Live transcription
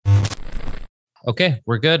Okay,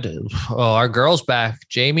 we're good. Oh, our girl's back.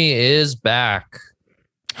 Jamie is back.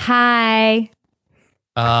 Hi.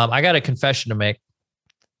 I got a confession to make.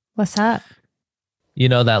 What's up? You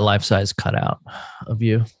know that life-size cutout of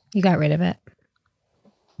you? You got rid of it.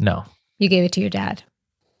 No. You gave it to your dad.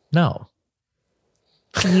 No.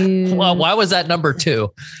 You. Well, why was that number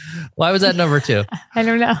 2? Why was that number 2? I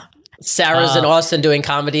don't know. Sarah's in Austin doing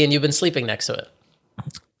comedy and you've been sleeping next to it.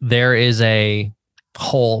 There is a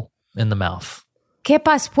hole in the mouth. ¿Qué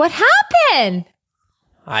pas? What happened?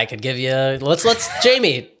 I could give you. Let's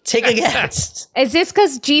Jamie, take a guess. Is this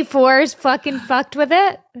because G4's fucking fucked with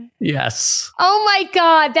it? Yes. Oh my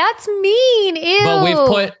God, that's mean. Ew.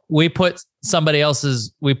 But we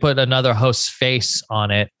put another host's face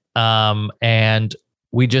on it. And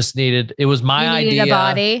we just needed, it was my idea. A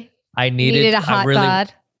body. I needed a hot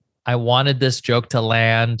bod. I wanted this joke to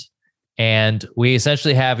land, and we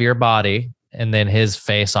essentially have your body and then his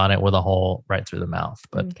face on it with a hole right through the mouth.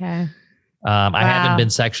 But okay. I haven't been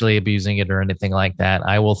sexually abusing it or anything like that.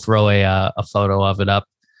 I will throw a photo of it up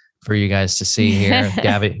for you guys to see here.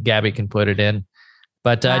 Gabby can put it in.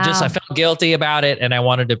 But I felt guilty about it, and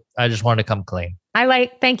I just wanted to come clean.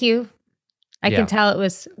 Thank you. I can tell it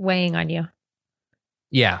was weighing on you.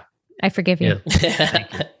 Yeah. I forgive you. Yeah.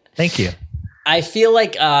 Thank you. I feel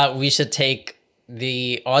like we should take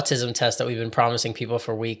the autism test that we've been promising people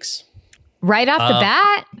for weeks. Right off the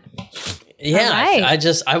bat? Yeah. Right.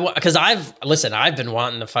 Because I've been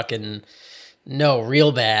wanting to fucking know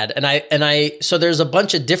real bad. So there's a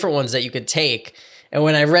bunch of different ones that you could take. And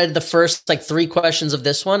when I read the first 3 questions of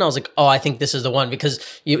this one, I was like, oh, I think this is the one,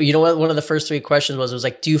 because you know what one of the first 3 questions was? It was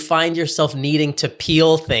like, do you find yourself needing to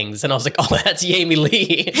peel things? And I was like, oh, that's Jamie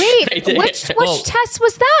Lee. Wait, right which test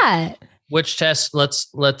was that? Which test? Let's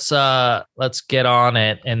get on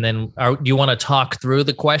it. And then do you want to talk through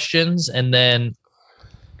the questions, and then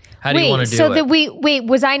how do you want to do it?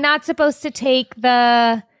 Was I not supposed to take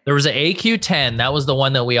the... There was an AQ10. That was the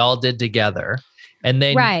one that we all did together. And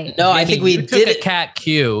then, right. No, I think we did a Cat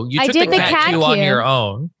Q. You took the Cat Q on your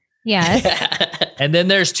own. Yes. And then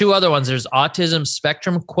there's 2 other ones. There's Autism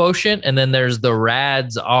Spectrum Quotient, and then there's the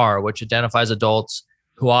RADS-R, which identifies adults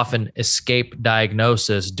who often escape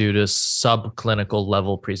diagnosis due to subclinical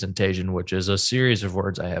level presentation, which is a series of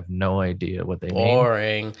words I have no idea what they mean.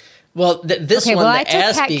 Boring. Well, the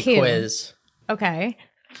ASPE quiz. Okay.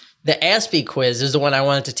 The ASPE quiz is the one I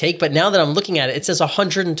wanted to take, but now that I'm looking at it, it says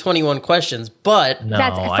 121 questions, but... No,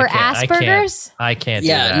 that's for Asperger's? I can't do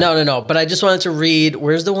that. No. But I just wanted to read,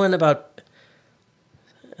 where's the one about...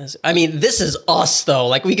 I mean, this is us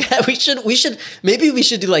though. We should maybe we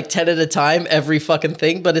should do 10 at a time, every fucking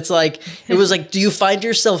thing. But it's it was do you find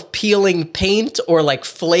yourself peeling paint or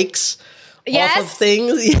flakes off of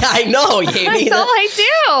things? Yeah, I know. Jamie. That's all I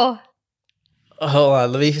do. Hold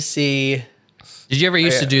on, let me see. Did you ever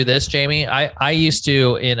used to do this, Jamie? I used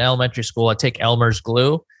to, in elementary school, I'd take Elmer's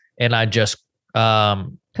glue and I'd just put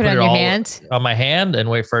it on your hand? On my hand and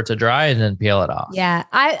wait for it to dry and then peel it off. Yeah.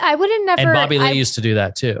 I would have never... And Bobby Lee used to do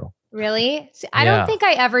that too. Really? See, I don't think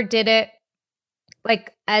I ever did it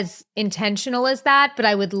as intentional as that, but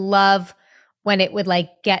I would love when it would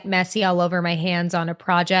get messy all over my hands on a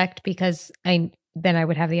project, because then I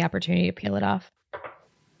would have the opportunity to peel it off.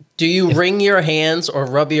 Do you wring your hands or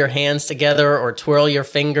rub your hands together or twirl your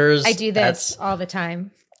fingers? I do this all the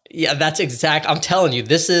time. Yeah, that's exact. I'm telling you,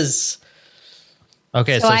 this is...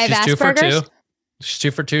 Okay, so she's 2 for 2. She's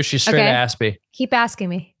 2 for 2. She's straight Aspie. Keep asking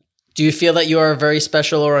me. Do you feel that you are a very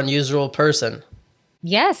special or unusual person?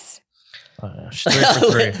 Yes. She's 3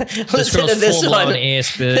 for 3. This girl's full-blown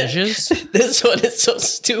Asperger's. This one is so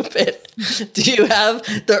stupid. Do you have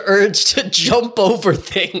the urge to jump over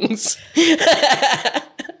things?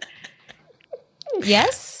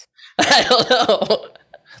 Yes. I don't know.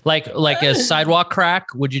 Like a sidewalk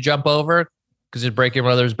crack, would you jump over because you'd break your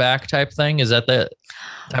mother's back type thing? Is that the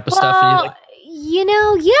type of stuff that you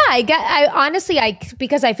like? I honestly,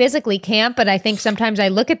 because I physically can't, but I think sometimes I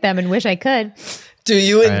look at them and wish I could. Do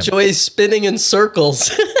you enjoy spinning in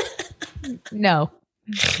circles? No.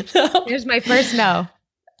 Here's my first no.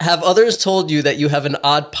 Have others told you that you have an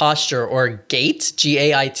odd posture or gait?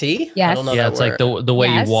 G-A-I-T? Yes. I don't know it's word. like the way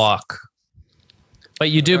you walk. But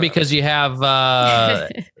you do because you have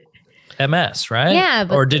MS, right? Yeah.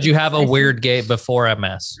 Or did you have a weird gait before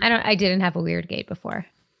MS? I didn't have a weird gait before.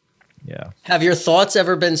 Yeah. Have your thoughts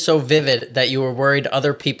ever been so vivid that you were worried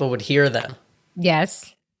other people would hear them?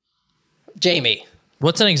 Yes. Jamie.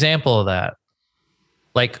 What's an example of that?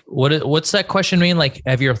 What's that question mean?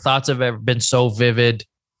 Have your thoughts ever been so vivid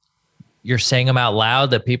you're saying them out loud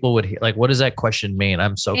that people would hear? What does that question mean?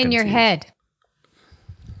 I'm so confused. In your head.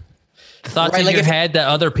 Thoughts in your head that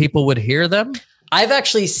other people would hear them? I've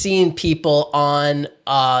actually seen people on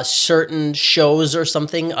certain shows or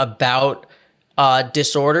something about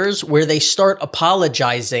disorders where they start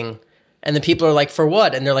apologizing, and the people are like, "For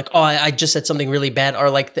what?" And they're like, "Oh, I just said something really bad," or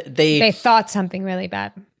like they thought something really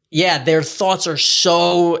bad. Yeah, their thoughts are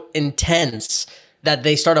so intense that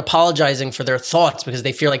they start apologizing for their thoughts because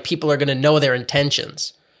they feel like people are going to know their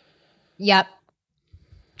intentions. Yep.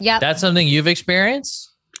 That's something you've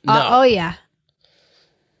experienced? No. Oh yeah.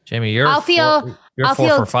 Jamie, you're I'll feel 4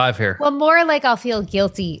 for 5 here. Well, more like I'll feel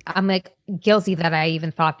guilty. I'm like guilty that I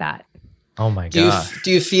even thought that. Oh my God.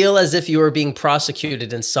 Do you feel as if you were being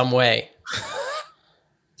prosecuted in some way?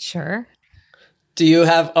 Sure. Do you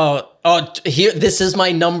have here this is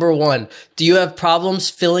my number one. Do you have problems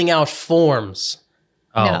filling out forms?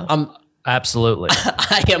 Oh, No. Absolutely.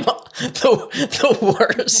 I am the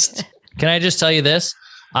worst. Can I just tell you this?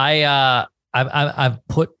 I've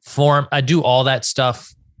put form. I do all that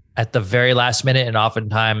stuff at the very last minute, and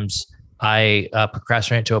oftentimes I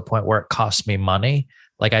procrastinate to a point where it costs me money.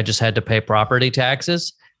 Like I just had to pay property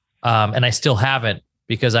taxes, and I still haven't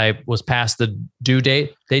because I was past the due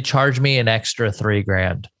date. They charged me an extra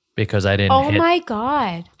 $3,000 because I didn't. Oh my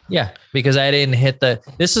God. Yeah, because I didn't hit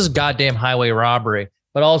this is goddamn highway robbery.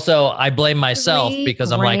 But also I blame myself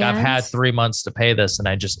because I'm like, I've had 3 months to pay this and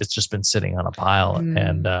it's just been sitting on a pile.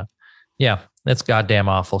 And yeah, it's goddamn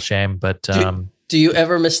awful shame. But do you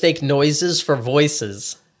ever mistake noises for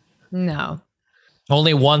voices? No.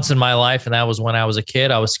 Only once in my life. And that was when I was a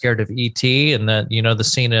kid. I was scared of E.T. and the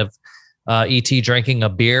scene of E.T. drinking a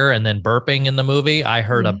beer and then burping in the movie. I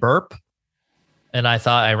heard a burp and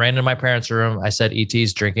I ran into my parents' room. I said,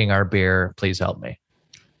 E.T.'s drinking our beer. Please help me.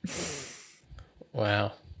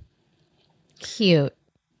 Wow. Cute.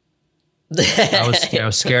 I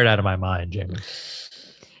was scared out of my mind, Jamie.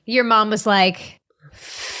 Your mom was like,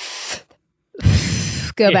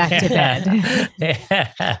 go back to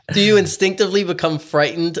bed. Do you instinctively become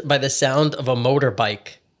frightened by the sound of a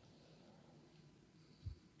motorbike?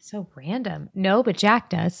 So random. No, but Jack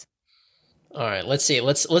does. All right, let's see.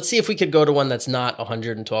 Let's see if we could go to one that's not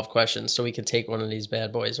 112 questions so we can take one of these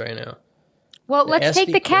bad boys right now. Well, let's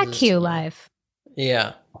take the cat Q live.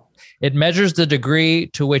 Yeah. It measures the degree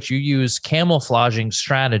to which you use camouflaging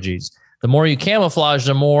strategies. The more you camouflage,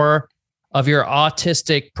 the more of your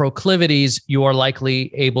autistic proclivities you are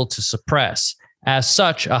likely able to suppress. As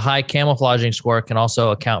such, a high camouflaging score can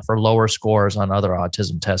also account for lower scores on other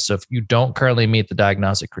autism tests. So if you don't currently meet the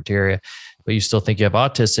diagnostic criteria, but you still think you have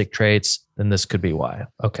autistic traits, then this could be why.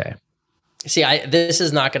 Okay. See, this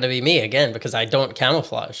is not going to be me again because I don't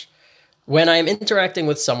camouflage. When I'm interacting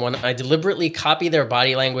with someone, I deliberately copy their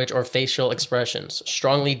body language or facial expressions.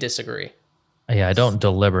 Strongly disagree. Yeah, I don't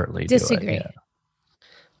deliberately disagree. Do it.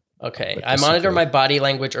 Yeah. Okay. I monitor my body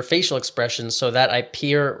language or facial expressions so that I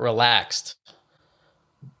appear relaxed.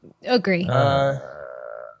 Agree.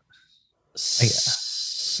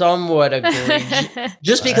 Somewhat agree.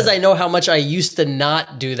 Just because I know how much I used to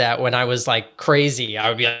not do that when I was like crazy. I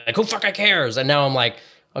would be like, who fucking cares? And now I'm like,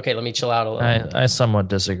 okay, let me chill out a little. I somewhat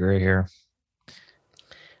disagree here.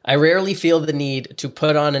 I rarely feel the need to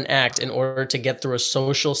put on an act in order to get through a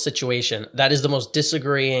social situation. That is the most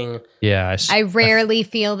disagreeing. Yeah. I rarely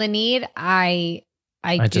feel the need. I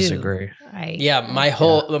do. disagree. My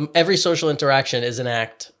whole every social interaction is an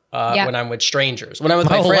act when I'm with strangers. When I'm with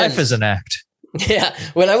my whole friends, life is an act. Yeah.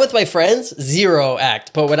 When I'm with my friends, zero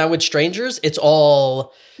act. But when I'm with strangers, it's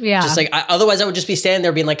all just like, otherwise I would just be standing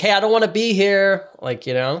there being like, hey, I don't want to be here. Like,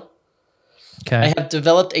 Okay. I have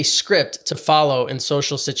developed a script to follow in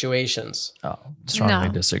social situations. Oh, strongly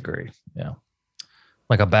disagree. Yeah.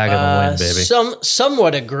 Like a bag of the wind, baby.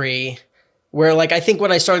 Somewhat agree. Where like, I think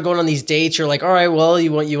when I started going on these dates, you're like, all right, well,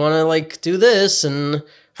 you want to like do this. And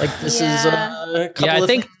like, this is a couple of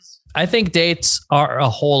things. I think dates are a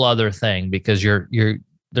whole other thing because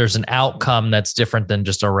there's an outcome that's different than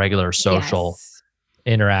just a regular social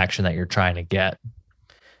interaction that you're trying to get.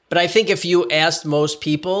 But I think if you asked most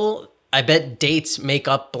people, I bet dates make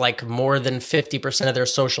up like more than 50% of their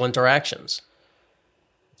social interactions.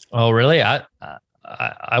 Oh, really?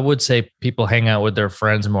 I would say people hang out with their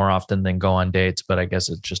friends more often than go on dates, but I guess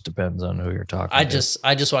it just depends on who you're talking to.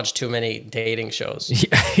 I just watch too many dating shows.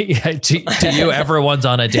 Yeah. Do you everyone's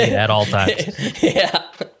on a date at all times? Yeah.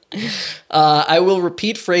 I will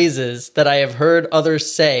repeat phrases that I have heard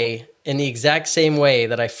others say in the exact same way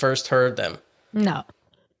that I first heard them. No.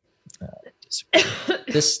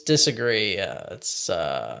 Disagree. It's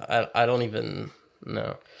I don't even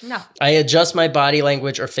know. No. I adjust my body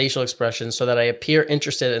language or facial expressions so that I appear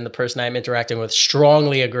interested in the person I'm interacting with.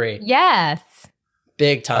 Strongly agree. Yes.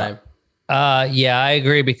 Big time. Yeah, I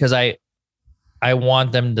agree because I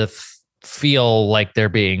want them to feel like they're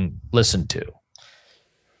being listened to.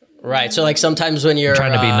 Right. So like sometimes when you're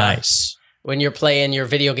trying to be nice, when you're playing your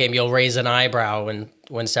video game, you'll raise an eyebrow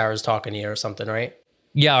when Sarah's talking to you or something, right?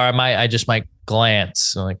 Yeah, or I just might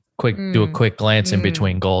glance, like do a quick glance in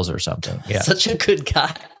between goals or something. Yeah. Such a good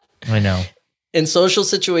guy. I know. In social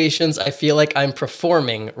situations, I feel like I'm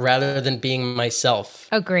performing rather than being myself.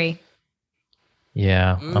 Agree.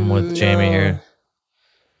 Yeah, I'm with Jamie here.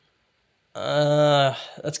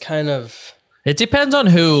 That's kind of... It depends on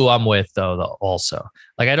who I'm with, though, also.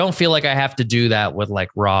 Like, I don't feel like I have to do that with,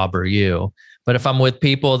 like, Rob or you. But if I'm with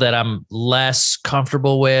people that I'm less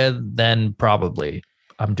comfortable with, then probably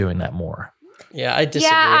I'm doing that more. Yeah, I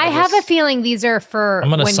disagree. Yeah, I have a feeling these are for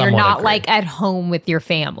when you're not like at home with your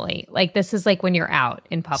family. Like this is like when you're out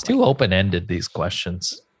in public. It's too open-ended, these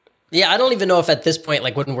questions. Yeah, I don't even know if at this point,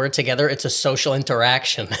 like when we're together, it's a social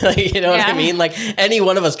interaction. You know what I mean? Like any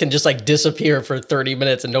one of us can just like disappear for 30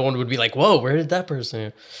 minutes and no one would be like, whoa, where did that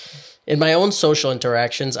person? In my own social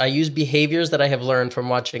interactions, I use behaviors that I have learned from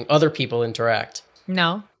watching other people interact.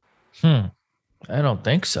 No. I don't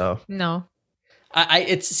think so. No.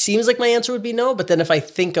 It seems like my answer would be no, but then if I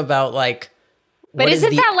think about like, but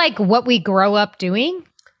isn't that like what we grow up doing?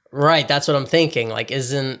 Right, that's what I'm thinking. Like,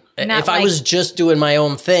 if I was just doing my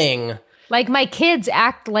own thing, like my kids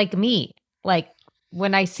act like me. Like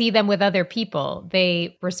when I see them with other people,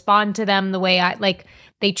 they respond to them the way I like.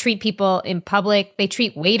 They treat people in public. They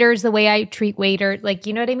treat waiters the way I treat waiters. Like,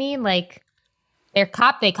 you know what I mean? Like they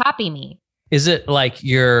copy me. Is it like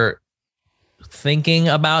you're thinking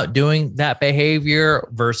about doing that behavior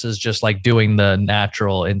versus just like doing the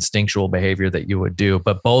natural instinctual behavior that you would do,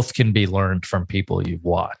 but both can be learned from people you've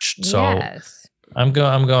watched. So yes. I'm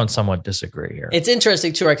going somewhat disagree here. It's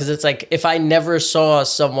interesting too, right? Because it's like if I never saw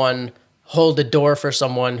someone hold a door for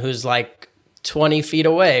someone who's like 20 feet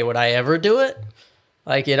away, would I ever do it?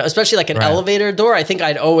 Like, you know, especially like an elevator door, I think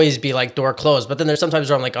I'd always be like door closed. But then there's sometimes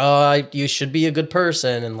where I'm like, oh, you should be a good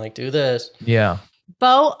person and like do this. Yeah.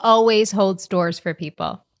 Bo always holds doors for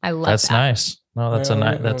people. I love that's that. Nice. No,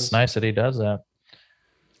 that's nice that he does that.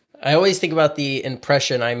 I always think about the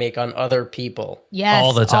impression I make on other people. Yes,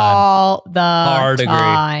 all the time. All the Hard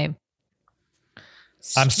time. Agree.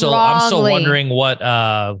 I'm still wondering what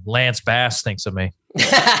Lance Bass thinks of me.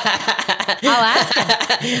 I'll ask him.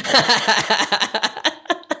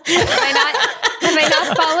 Have I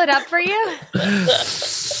not followed up for you?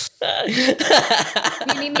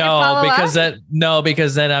 You need me to follow up?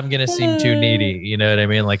 Because then I'm gonna seem too needy. You know what I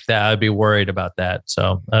mean? Like that, I'd be worried about that.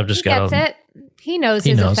 So I've just got. That's it. He knows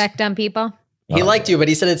his effect on people. He liked you, but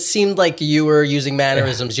he said it seemed like you were using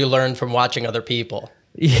mannerisms you learned from watching other people.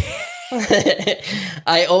 Yeah.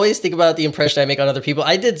 I always think about the impression I make on other people.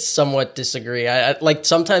 I did somewhat disagree. I like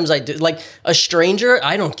sometimes I do. Like a stranger,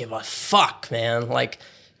 I don't give a fuck, man. Like.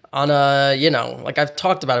 On a, you know, like I've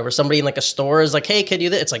talked about it where somebody in like a store is like, hey, can you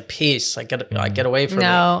do that? It's like, peace. I get away from it.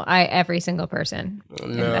 No, every single person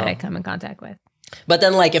that I come in contact with. But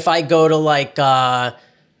then like if I go to like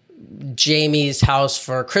Jamie's house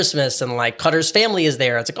for Christmas and like Cutter's family is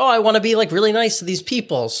there, it's like, oh, I want to be like really nice to these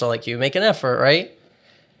people. So like you make an effort, right?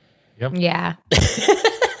 Yep. Yeah.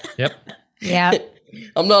 Yep. Yeah.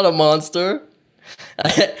 I'm not a monster.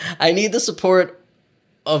 I need the support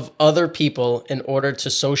of other people in order to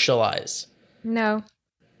socialize. No.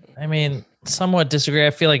 I mean, somewhat disagree.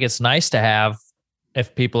 I feel like it's nice to have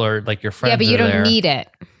if people are like your friends. Yeah, but you don't need it.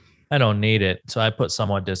 I don't need it. So I put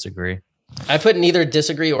somewhat disagree. I put neither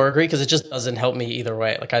disagree or agree because it just doesn't help me either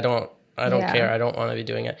way. Like I don't care. I don't want to be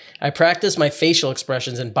doing it. I practice my facial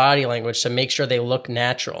expressions and body language to make sure they look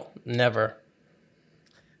natural. Never.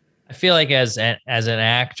 I feel like as an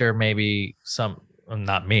actor, maybe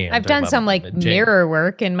not me. I've done some like mirror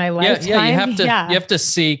work in my lifetime. Yeah, you have to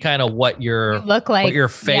see kind of what you look like, what your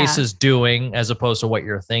face is doing, as opposed to what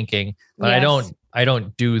you're thinking. But yes. I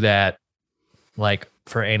don't do that like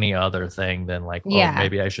for any other thing than like, oh,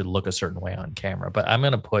 maybe I should look a certain way on camera. But I'm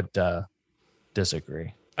gonna put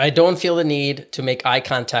disagree. I don't feel the need to make eye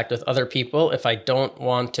contact with other people if I don't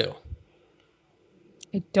want to.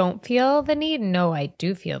 I don't feel the need. No, I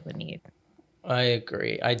do feel the need. I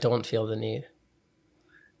agree. I don't feel the need.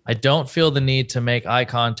 I don't feel the need to make eye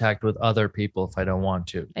contact with other people if I don't want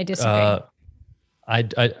to. I disagree.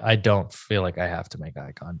 I don't feel like I have to make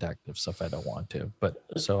eye contact if I don't want to. But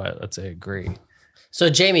so let's say agree. So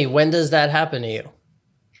Jamie, when does that happen to you?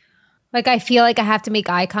 Like I feel like I have to make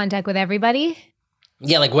eye contact with everybody.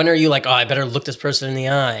 Yeah, like when are you like, oh, I better look this person in the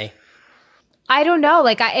eye? I don't know.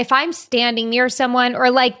 Like if I'm standing near someone or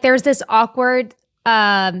like there's this awkward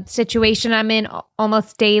situation I'm in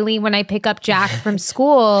almost daily when I pick up Jack from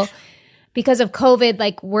school because of COVID,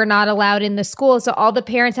 like we're not allowed in the school. So all the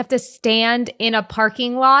parents have to stand in a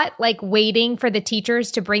parking lot, like waiting for the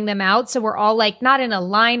teachers to bring them out. So we're all like not in a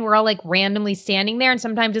line. We're all like randomly standing there. And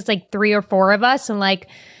sometimes it's like 3 or 4 of us. And like,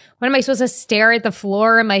 when am I supposed to stare at the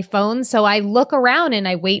floor on my phone? So I look around and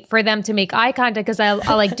I wait for them to make eye contact because I'll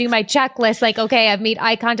like do my checklist. Like, okay, I've made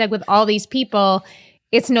eye contact with all these people.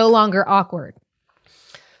 It's no longer awkward.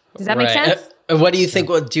 Does that make sense? What do you think?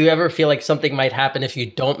 Do you ever feel like something might happen if you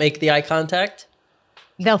don't make the eye contact?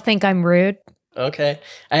 They'll think I'm rude. Okay.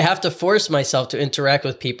 I have to force myself to interact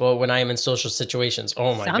with people when I am in social situations.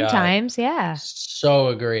 Oh my God. Sometimes, yeah. So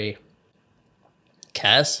agree.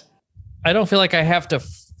 Cass? I don't feel like I have to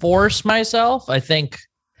force myself. I think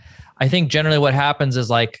generally what happens is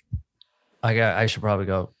like, I should probably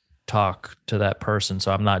go talk to that person.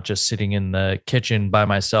 So I'm not just sitting in the kitchen by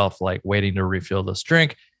myself, like waiting to refill this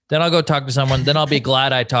drink. Then I'll go talk to someone. Then I'll be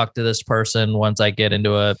glad I talked to this person once I get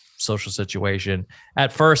into a social situation.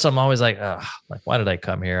 At first, I'm always like, why did I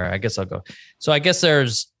come here? I guess I'll go. So I guess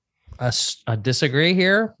there's a disagree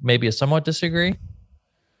here, maybe a somewhat disagree.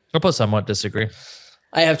 I'll put somewhat disagree.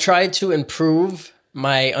 I have tried to improve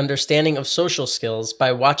my understanding of social skills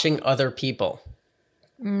by watching other people.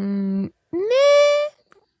 Nah,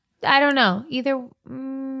 I don't know. Either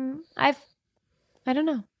I don't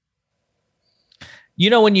know. You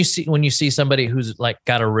know, when you see somebody who's like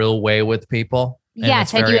got a real way with people.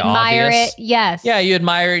 Yes, and you admire it. Yes. Yeah, you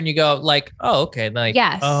admire it and you go like, oh, okay. Like,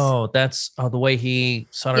 yes. Oh, that's the way he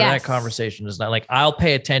started that conversation is not like, I'll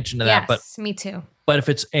pay attention to that. But me too. But if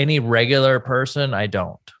it's any regular person, I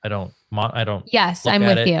don't. Yes, I'm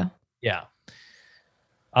with you. Yeah.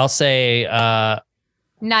 I'll say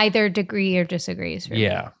neither degree or disagrees for me.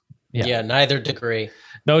 Yeah, neither degree.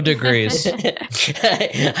 No degrees.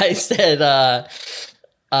 I said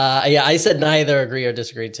I said neither agree or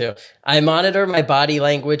disagree too. I monitor my body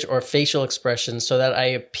language or facial expressions so that I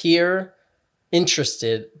appear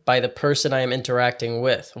interested by the person I am interacting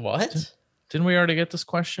with. What? Didn't we already get this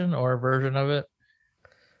question or a version of it?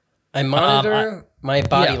 I monitor my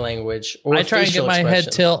body language or I try and get my head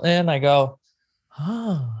tilt in. I go,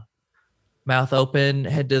 mouth open,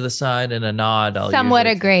 head to the side, and a nod. I'll somewhat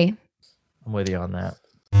agree. I'm with you on that.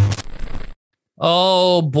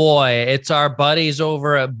 Oh boy, it's our buddies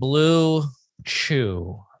over at Blue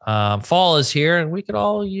Chew. Fall is here, and we could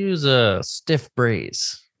all use a stiff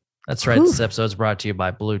breeze. That's right. This episode is brought to you by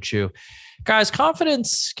Blue Chew. Guys,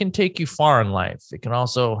 confidence can take you far in life. It can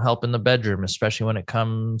also help in the bedroom, especially when it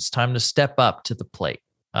comes time to step up to the plate.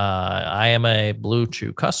 I am a Blue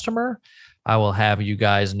Chew customer. I will have you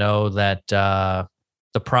guys know that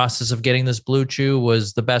the process of getting this Blue Chew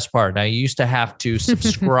was the best part. Now, you used to have to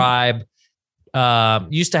subscribe.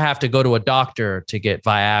 Used to have to go to a doctor to get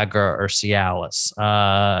Viagra or Cialis.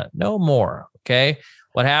 No more. Okay.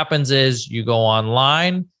 What happens is you go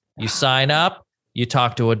online, you sign up, you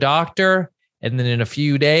talk to a doctor, and then in a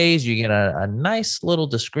few days, you get a nice little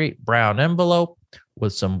discreet brown envelope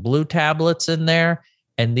with some blue tablets in there.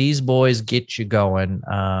 And these boys get you going.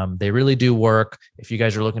 They really do work. If you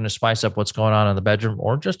guys are looking to spice up what's going on in the bedroom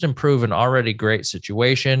or just improve an already great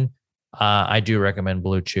situation, I do recommend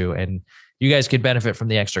Blue Chew. And you guys could benefit from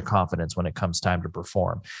the extra confidence when it comes time to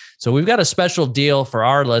perform. So we've got a special deal for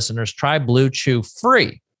our listeners. Try Blue Chew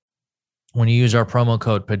free when you use our promo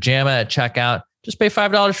code PAJAMA at checkout. Just pay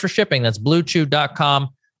 $5 for shipping. That's bluechew.com.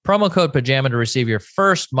 Promo code PAJAMA to receive your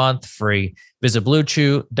first month free. Visit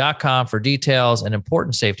bluechew.com for details and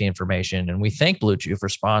important safety information. And we thank Blue Chew for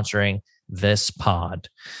sponsoring this pod.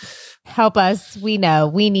 Help us. We know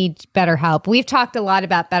we need better help. We've talked a lot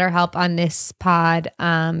about BetterHelp on this pod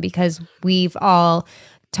because we've all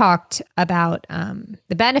talked about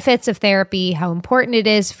the benefits of therapy, how important it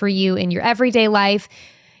is for you in your everyday life.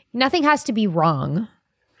 Nothing has to be wrong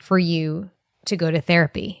for you to go to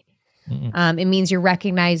therapy. It means you're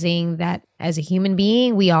recognizing that as a human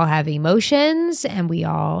being, we all have emotions and we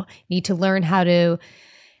all need to learn how to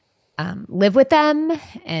live with them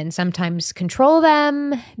and sometimes control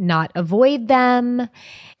them, not avoid them.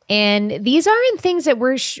 And these aren't things that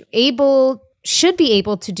we're should be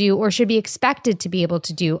able to do or should be expected to be able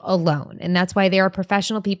to do alone. And that's why there are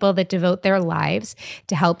professional people that devote their lives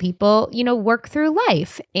to help people, work through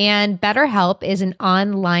life. And BetterHelp is an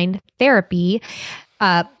online therapy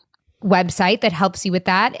website that helps you with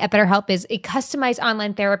that. BetterHelp is a customized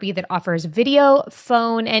online therapy that offers video,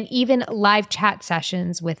 phone, and even live chat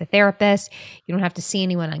sessions with a therapist. You don't have to see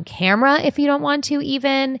anyone on camera if you don't want to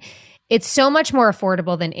even. It's so much more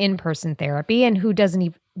affordable than in-person therapy, and who does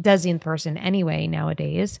in-person anyway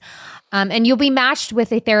nowadays. And you'll be matched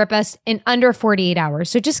with a therapist in under 48 hours.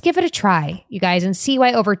 So just give it a try, you guys, and see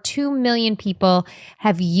why over 2 million people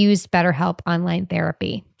have used BetterHelp online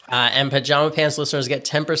therapy. And Pajama Pants listeners get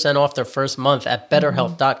 10% off their first month at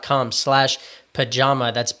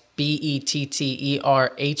betterhelp.com/pajama. That's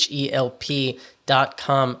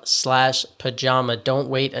BetterHelp.com/pajama. Don't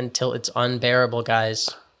wait until it's unbearable, guys.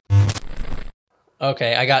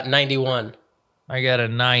 Okay, I got 91. I got a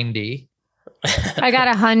 90. I got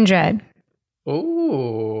 100.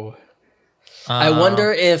 Ooh. I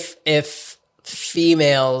wonder if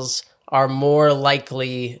females are more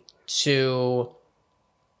likely to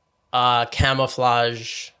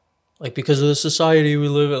camouflage, like because of the society we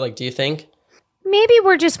live in. Like, do you think? Maybe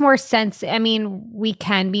we're just more sensitive. I mean, we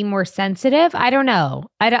can be more sensitive. I don't know.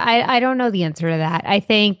 I don't know the answer to that. I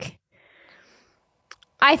think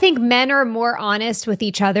men are more honest with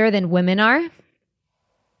each other than women are.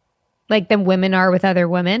 Like than women are with other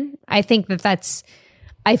women. I think that's,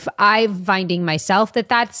 I'm finding myself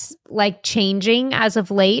that's like changing as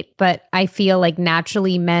of late, but I feel like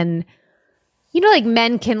naturally men, like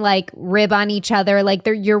men can like rib on each other. Like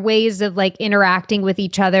your ways of like interacting with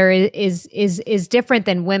each other is different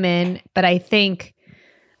than women. But I think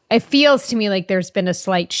it feels to me like there's been a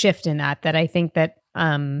slight shift in that I think that,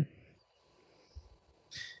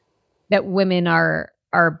 that women are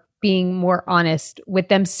being more honest with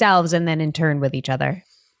themselves and then in turn with each other.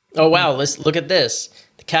 Oh, wow. Let's look at this.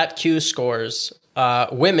 The Cat Q scores,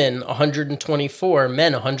 women 124,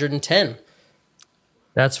 men 110.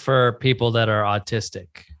 That's for people that are autistic.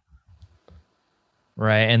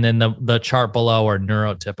 Right. And then the chart below are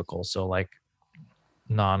neurotypical. So like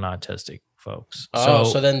non-autistic folks. Oh,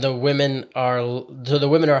 so then the women are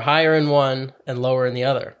higher in one and lower in the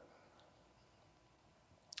other.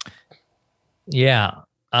 Yeah.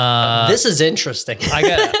 This is interesting.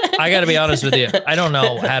 I got to be honest with you. I don't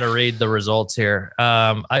know how to read the results here.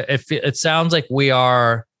 It sounds like we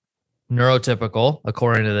are neurotypical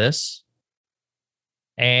according to this.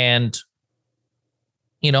 And,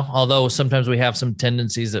 although sometimes we have some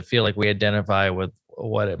tendencies that feel like we identify with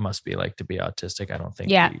what it must be like to be autistic, I don't think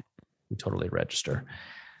we totally register.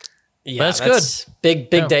 Yeah, that's good.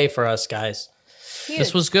 Big day for us, guys.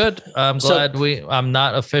 This was good. I'm glad I'm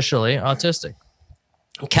not officially autistic.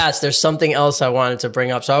 Cass, there's something else I wanted to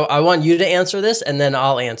bring up. So I want you to answer this and then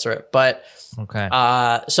I'll answer it. But okay.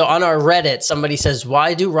 So on our Reddit, somebody says,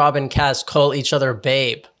 why do Rob and Cass call each other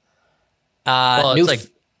babe? It's like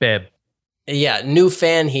babe. Yeah, new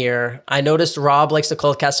fan here. I noticed Rob likes to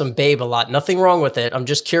call Cass babe a lot. Nothing wrong with it. I'm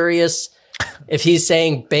just curious if he's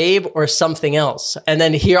saying babe or something else. And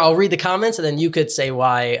then here, I'll read the comments and then you could say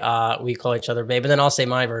why we call each other babe. And then I'll say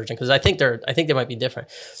my version because I think they might be different.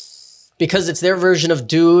 Because it's their version of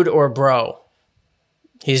dude or bro.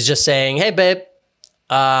 He's just saying, hey, babe,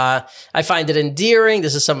 I find it endearing.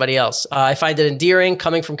 This is somebody else. I find it endearing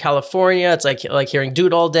coming from California. It's like hearing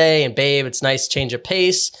dude all day, and babe, it's nice change of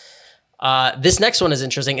pace. This next one is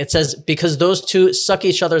interesting. It says, because those two suck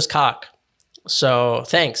each other's cock. So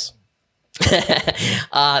thanks.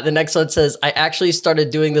 The next one says, I actually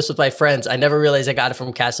started doing this with my friends. I never realized I got it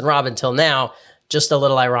from Cass and Rob until now. Just a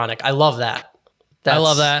little ironic. I love that. I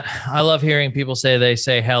love that. I love hearing people they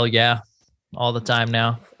say hell yeah all the time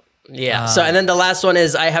now. Yeah. So, and then the last one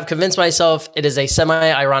is, I have convinced myself it is a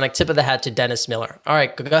semi-ironic tip of the hat to Dennis Miller. All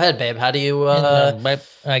right, go ahead, babe. How do you...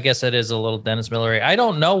 I guess it is a little Dennis Miller-y. I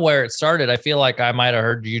don't know where it started. I feel like I might have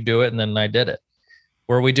heard you do it and then I did it.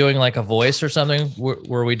 Were we doing like a voice or something?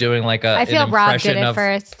 Were we doing like I feel Rob did it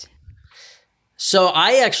first. So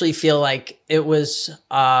I actually feel like it was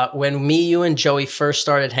when me, you, and Joey first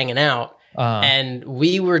started hanging out. And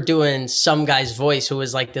we were doing some guy's voice who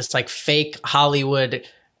was like this like fake Hollywood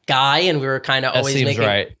guy, and we were kind of always making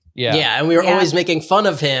right. Yeah, and we were always making fun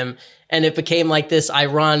of him, and it became like this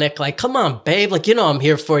ironic, like, come on, babe, like, I'm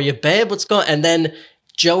here for you, babe, what's going? And then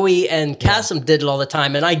Joey and Kasim did it all the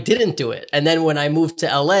time, and I didn't do it. And then when I moved to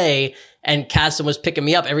LA and Kasim was picking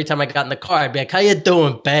me up, every time I got in the car, I'd be like, how you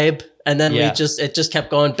doing, babe? And then it just kept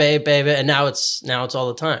going, babe, and now it's all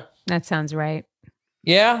the time. That sounds right.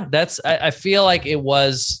 Yeah, I feel like it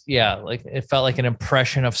was, like it felt like an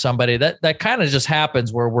impression of somebody that kind of just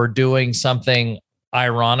happens where we're doing something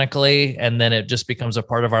ironically and then it just becomes a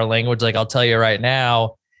part of our language. Like I'll tell you right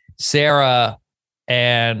now, Sarah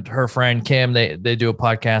and her friend Kim, they do a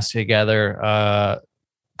podcast together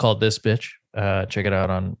called This Bitch. Check it out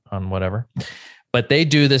on whatever. But they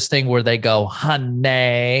do this thing where they go,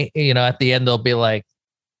 honey, at the end they'll be like,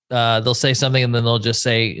 they'll say something and then they'll just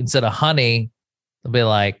say, instead of honey, they'll be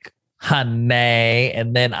like, honey.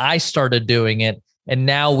 And then I started doing it. And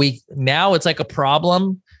now it's like a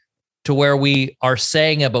problem to where we are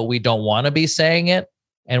saying it, but we don't want to be saying it.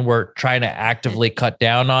 And we're trying to actively cut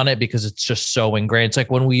down on it because it's just so ingrained. It's like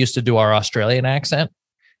when we used to do our Australian accent.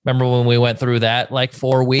 Remember when we went through that like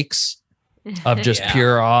 4 weeks of just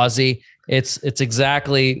pure Aussie? It's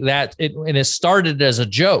exactly that. And it started as a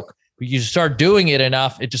joke. You start doing it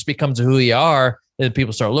enough, it just becomes who you are. And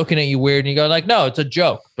people start looking at you weird and you go like, no, it's a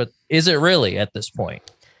joke. But is it really at this point?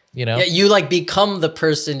 You know? Yeah, you like become the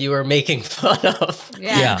person you were making fun of.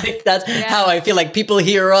 Yeah. I think that's how I feel like people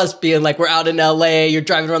hear us being like, we're out in LA, you're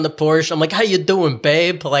driving around the Porsche. I'm like, how you doing,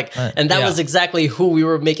 babe? Like, and that was exactly who we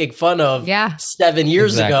were making fun of 7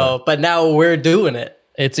 years ago. But now we're doing it.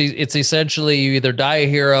 It's essentially you either die a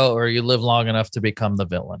hero or you live long enough to become the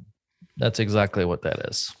villain. That's exactly what that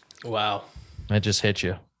is. Wow. It just hit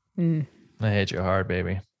you. I hit you hard,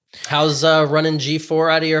 baby. How's running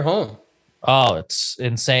G4 out of your home? Oh, it's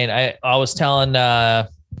insane. I was telling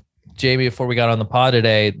Jamie before we got on the pod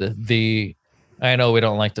today, I know we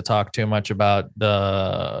don't like to talk too much about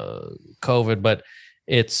the COVID, but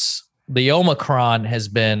it's the Omicron has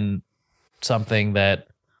been something that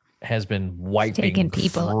has been wiping taking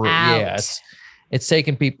people out. Yeah, it's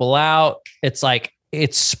taking people out. It's like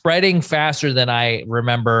it's spreading faster than I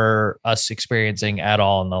remember us experiencing at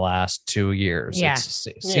all in the last 2 years. Yeah.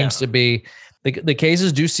 It seems to be the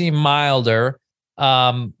cases do seem milder.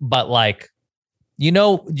 But like, do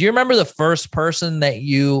you remember the first person that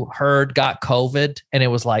you heard got COVID and it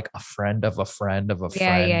was like a friend of a friend of a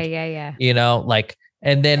friend? Yeah.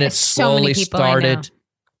 And then it slowly started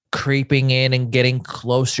creeping in and getting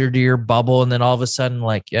closer to your bubble. And then all of a sudden,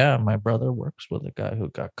 like, yeah, my brother works with a guy who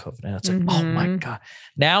got COVID. And it's like, oh my God.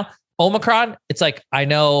 Now, Omicron, it's like, I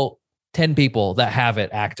know 10 people that have it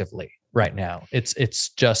actively right now. It's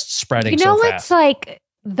just spreading so fast. It's like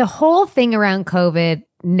the whole thing around COVID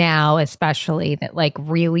now, especially that like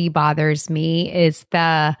really bothers me is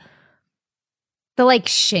the like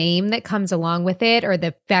shame that comes along with it, or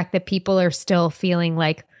the fact that people are still feeling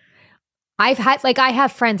like I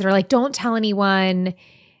have friends that are like, don't tell anyone.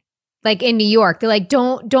 Like in New York, they're like,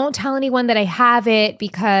 don't tell anyone that I have it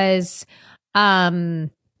because,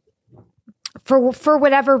 for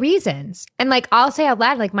whatever reasons. And like, I'll say out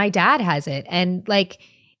loud, like my dad has it. And like,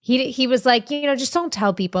 he was like, just don't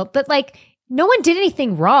tell people. But like, no one did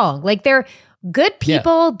anything wrong. Like they're good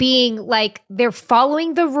people being like, they're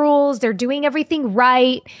following the rules. They're doing everything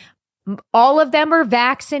right. All of them are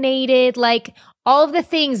vaccinated. Like all of the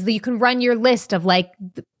things that you can run your list of like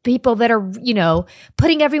the people that are,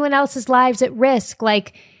 putting everyone else's lives at risk.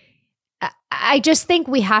 Like, I just think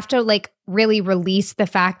we have to like really release the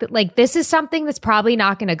fact that like this is something that's probably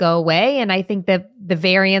not going to go away. And I think that the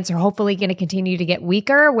variants are hopefully going to continue to get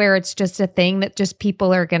weaker, where it's just a thing that just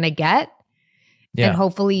people are going to get and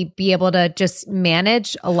hopefully be able to just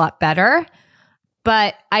manage a lot better.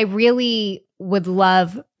 But I really would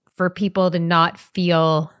love for people to not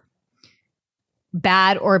feel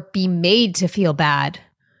bad or be made to feel bad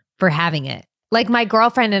for having it. Like my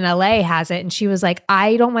girlfriend in LA has it and she was like,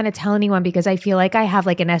 I don't want to tell anyone because I feel like I have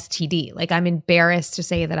like an STD. Like I'm embarrassed to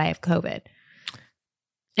say that I have COVID.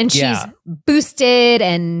 And she's boosted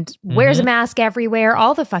and wears a mask everywhere,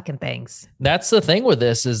 all the fucking things. That's the thing with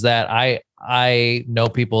this is that I know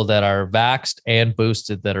people that are vaxxed and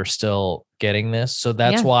boosted that are still getting this. So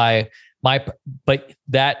that's why but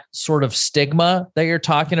that sort of stigma that you're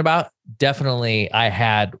talking about, definitely I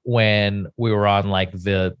had when we were on like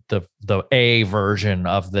the A version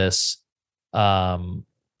of this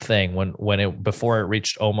thing when it before it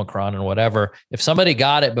reached Omicron and whatever. If somebody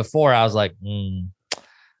got it before, I was like,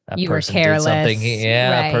 that you person were careless. did something.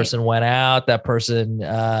 That person went out. That person,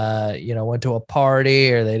 went to a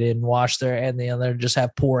party, or they didn't wash their hands. They just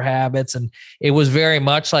have poor habits, and it was very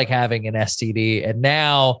much like having an STD. And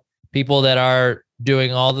now people that are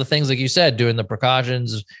doing all the things, like you said, doing the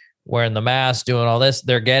precautions, wearing the mask, doing all this,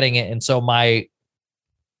 they're getting it. And so my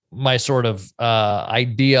sort of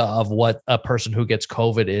idea of what a person who gets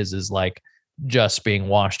COVID is like just being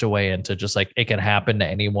washed away into just like, it can happen to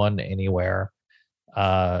anyone, anywhere.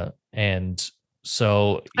 And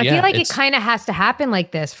so, I feel like it kind of has to happen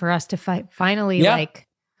like this for us to finally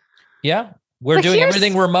we're doing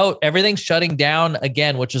everything remote. Everything's shutting down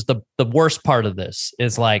again, which is the worst part of this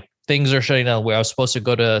is like, things are shutting down. I was supposed to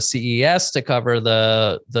go to CES to cover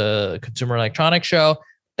the Consumer Electronics Show.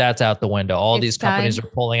 That's out the window. All these companies are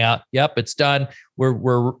pulling out. Yep, it's done.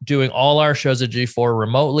 We're doing all our shows at G4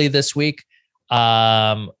 remotely this week.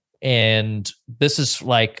 And this is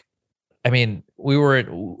like, I mean,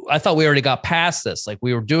 I thought we already got past this. Like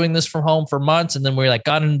we were doing this from home for months, and then we like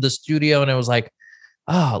got into the studio and it was like,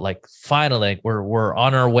 oh, like finally we're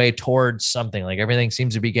on our way towards something. Like everything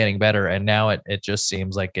seems to be getting better. And now it just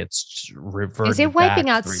seems like it's reverted. Is it wiping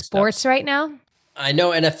out 3 sports steps. right now? I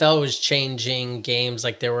know NFL was changing games.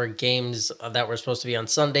 Like there were games that were supposed to be on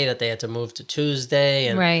Sunday that they had to move to Tuesday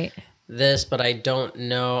and Right. this, but I don't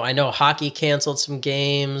know. I know hockey canceled some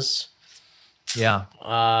games. Yeah.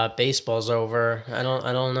 Baseball's over. I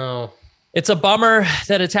don't know. It's a bummer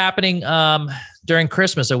that it's happening during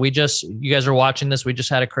Christmas. So you guys are watching this. We just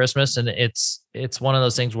had a Christmas, and it's one of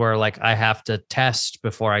those things where like I have to test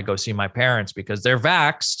before I go see my parents because they're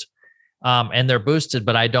vaxxed and they're boosted,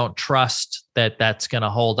 but I don't trust that that's going to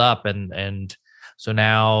hold up. And so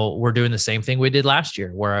now we're doing the same thing we did last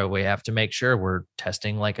year, where we have to make sure we're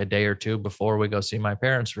testing like a day or two before we go see my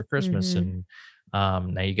parents for Christmas. And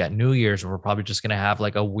now you got New Year's, and we're probably just going to have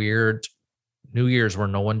like a weird New Year's where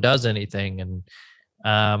no one does anything. And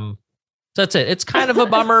so that's it. It's kind of a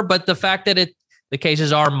bummer, but the fact that the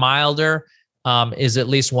cases are milder is at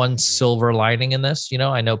least one silver lining in this. You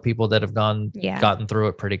know, I know people that have gotten through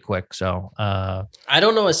it pretty quick. So I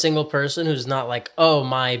don't know a single person who's not like, oh,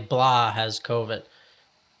 my blah has COVID.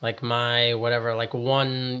 Like my whatever, like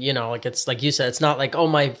one, you know, like it's like you said, it's not like, oh,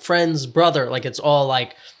 my friend's brother. Like it's all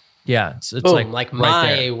like, yeah, it's boom, like my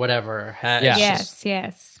right there. whatever.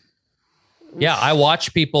 Yes. Yeah, I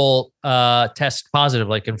watch people test positive,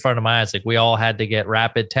 like in front of my eyes. Like we all had to get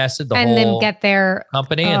rapid tested, then get their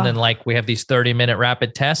company, and then like we have these 30-minute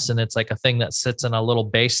rapid tests, and it's like a thing that sits in a little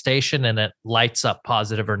base station, and it lights up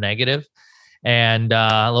positive or negative. And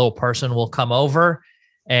a little person will come over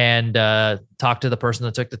and talk to the person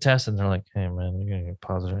that took the test, and they're like, "Hey, man, you're gonna get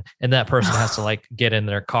positive." And that person has to like get in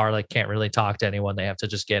their car, like can't really talk to anyone. They have to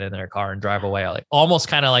just get in their car and drive away, like almost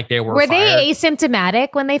kind of like they were. Were fired. they asymptomatic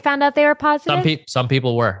when they found out they were positive? Some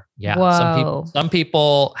people were, yeah. Whoa. Some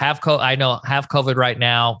people have have COVID right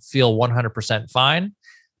now, feel 100% fine.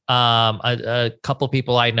 A couple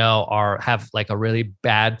people I know have like a really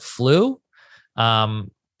bad flu.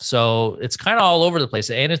 So it's kind of all over the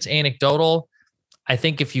place, and it's anecdotal. I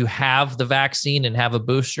think if you have the vaccine and have a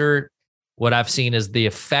booster, what I've seen is the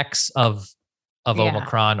effects of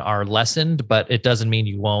Omicron are lessened, but it doesn't mean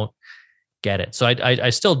you won't get it. So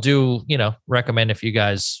I still do, recommend if you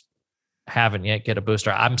guys haven't yet, get a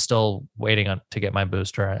booster. I'm still waiting to get my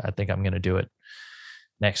booster. I think I'm going to do it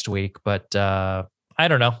next week, but I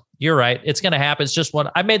don't know. You're right. It's going to happen. It's just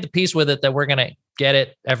I made the peace with it that we're going to get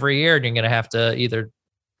it every year, and you're going to have to either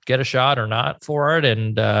get a shot or not for it.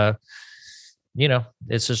 And,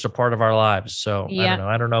 it's just a part of our lives. So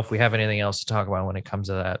I don't know if we have anything else to talk about when it comes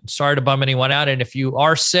to that. Sorry to bum anyone out. And if you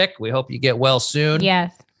are sick, we hope you get well soon.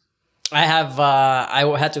 Yes. I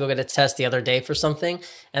had to go get a test the other day for something.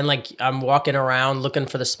 And like, I'm walking around looking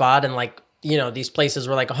for the spot, and like, these places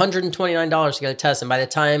were like $129 to get a test. And by the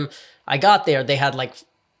time I got there, they had like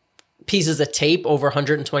pieces of tape over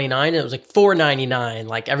 129. And it was like $4.99.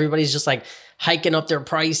 Like everybody's just like hiking up their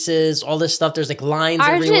prices, all this stuff. There's like lines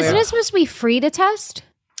everywhere. Isn't it supposed to be free to test?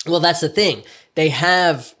 Well, that's the thing. They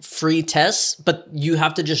have free tests, but you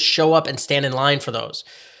have to just show up and stand in line for those.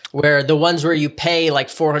 Where the ones where you pay like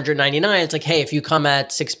 $499, it's like, hey, if you come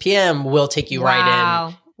at 6 p.m., we'll take you right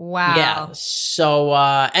in. Wow. Yeah. So,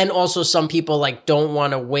 and also some people like don't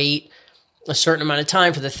want to wait a certain amount of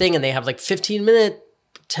time for the thing, and they have like 15-minute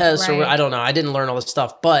tests, or I don't know. I didn't learn all this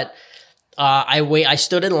stuff, but I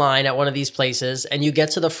stood in line at one of these places, and you get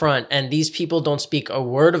to the front, and these people don't speak a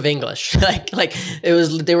word of English. like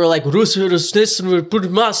they were like,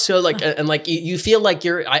 like, and like you feel like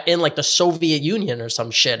you're in like the Soviet Union or some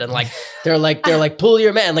shit. And like, they're like, pull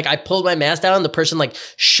your mask. And like, I pulled my mask down, and the person like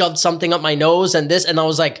shoved something up my nose and this. And I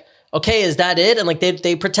was like, okay, is that it? And like,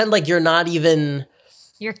 they pretend like you're not even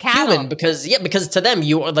you're cattle. Human because to them,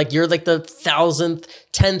 you're like the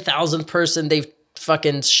 10,000th person they've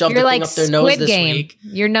fucking shoved the thing up their nose this week.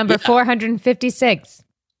 You're number 456.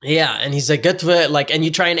 Yeah, and he's like, get to it, like, and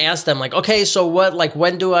you try and ask them, like, okay, so what, like,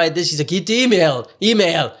 when do I this? He's like, get the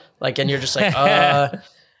email, like, and you're just like,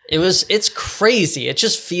 it's crazy. It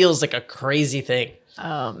just feels like a crazy thing.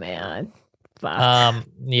 Oh man, fuck.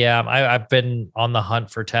 Yeah, I've been on the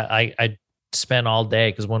hunt for I spent all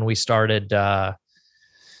day because when we started, I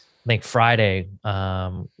think Friday,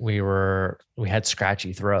 we had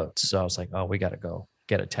scratchy throats. So I was like, oh, we got to go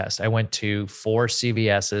get a test. I went to 4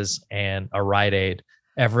 CVS's and a Rite Aid.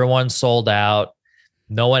 Everyone sold out.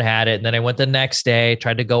 No one had it. And then I went the next day,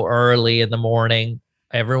 tried to go early in the morning.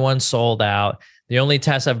 Everyone sold out. The only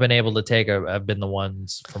tests I've been able to take have been the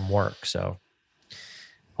ones from work. So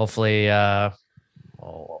hopefully they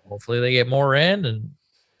get more in,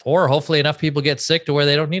 or hopefully enough people get sick to where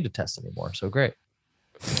they don't need to test anymore. So great.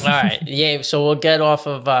 All right. Yeah. So we'll get off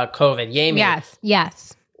of COVID. Yami.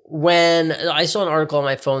 Yes. When I saw an article on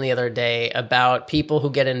my phone the other day about people who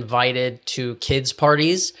get invited to kids'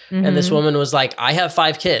 parties, and this woman was like, I have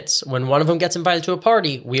 5 kids. When one of them gets invited to a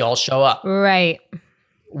party, we all show up. Right.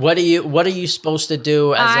 What are you supposed to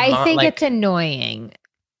do as a mom? I think it's annoying.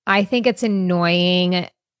 I think it's annoying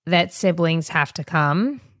that siblings have to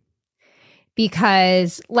come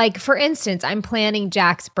because, like, for instance, I'm planning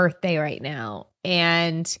Jack's birthday right now,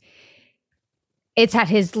 and it's at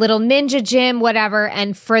his little ninja gym, whatever.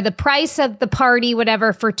 And for the price of the party,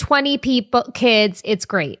 whatever, for 20 kids, it's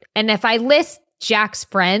great. And if I list Jack's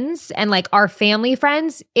friends and like our family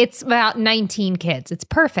friends, it's about 19 kids. It's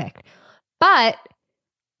perfect. But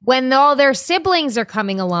when all their siblings are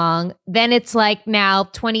coming along, then it's like now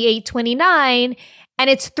 28, 29, and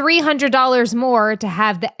it's $300 more to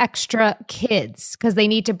have the extra kids because they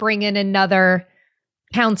need to bring in another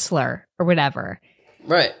counselor or whatever.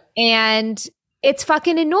 Right. And it's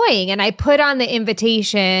fucking annoying. And I put on the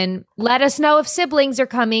invitation, let us know if siblings are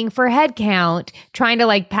coming for head count, trying to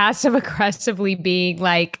like passive aggressively being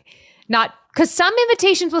like, not, because some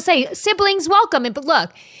invitations will say siblings welcome. But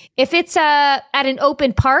look, if it's at an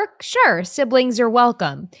open park, sure, siblings are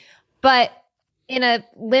welcome. But in a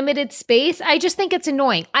limited space, I just think it's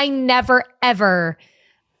annoying. I never, ever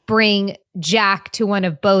bring Jack to one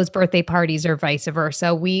of Beau's birthday parties or vice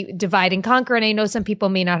versa. We divide and conquer. And I know some people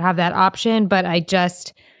may not have that option, but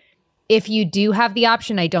if you do have the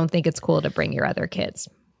option, I don't think it's cool to bring your other kids.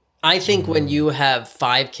 I think when you have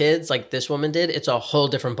 5 kids, like this woman did, it's a whole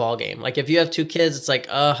different ballgame. Like if you have 2 kids, it's like,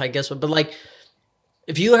 I guess what, but like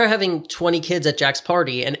if you are having 20 kids at Jack's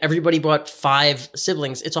party and everybody brought 5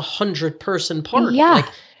 siblings, it's 100-person party. Yeah. Like,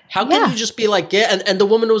 how can you just be like, yeah, and the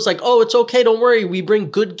woman was like, oh, it's okay, don't worry, we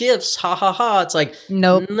bring good gifts, ha ha ha. It's like,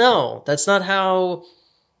 nope. No, that's not how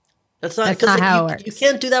it works. You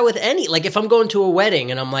can't do that with any, like if I'm going to a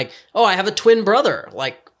wedding and I'm like, oh, I have a twin brother,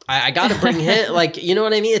 like I gotta bring him, like, you know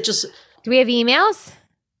what I mean? It just. Do we have emails?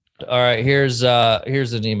 All right, here's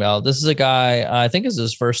an email. This is a guy, I think is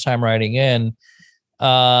his first time writing in.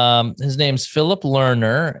 His name's Philip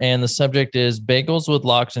Lerner, and the subject is bagels with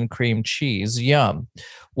lox and cream cheese. Yum.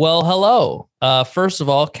 Well, hello. First of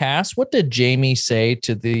all, Cass, what did Jamie say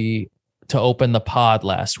to open the pod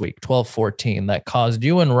last week, 12/14, that caused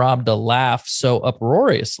you and Rob to laugh so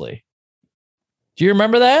uproariously? Do you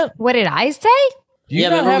remember that? What did I say?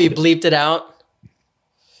 Remember we bleeped it out?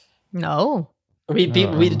 No. We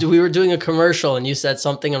were doing a commercial and you said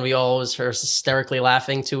something and we all was hysterically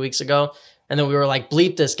laughing 2 weeks ago. And then we were like,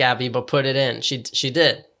 bleep this, Gabby, but put it in. She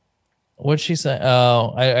did. What'd she say?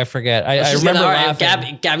 Oh, I forget. I remember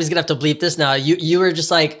laughing. Gabby's going to have to bleep this now. You were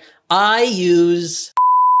just like, I use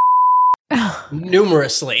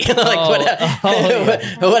numerously. Like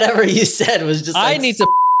whatever you said was just like. I need to.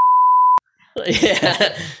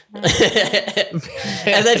 Yeah.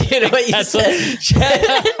 And then you know what you said?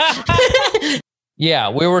 Yeah,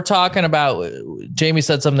 we were talking about, Jamie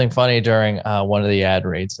said something funny during one of the ad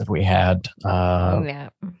reads that we had.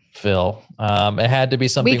 Phil. It had to be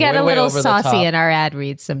something. We get a little saucy in our ad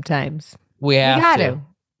reads sometimes. We got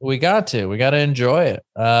to enjoy it.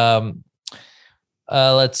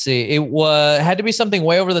 Let's see. It had to be something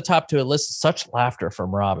way over the top to elicit such laughter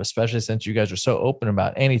from Rob, especially since you guys are so open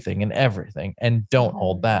about anything and everything and don't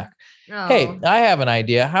hold back. Oh. Hey, I have an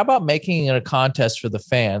idea. How about making it a contest for the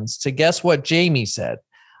fans to guess what Jamie said?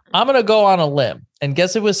 I'm going to go on a limb and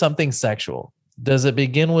guess it was something sexual. Does it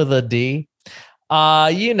begin with a D?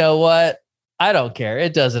 You know what? I don't care.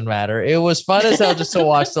 It doesn't matter. It was fun as hell just to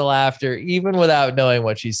watch the laughter, even without knowing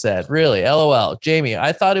what she said. Really, LOL. Jamie,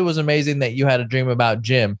 I thought it was amazing that you had a dream about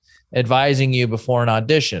Jim advising you before an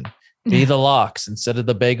audition. Be the lox instead of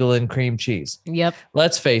the bagel and cream cheese. Yep.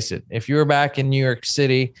 Let's face it. If you were back in New York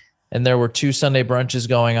City and there were 2 Sunday brunches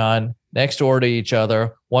going on next door to each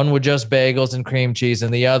other, one with just bagels and cream cheese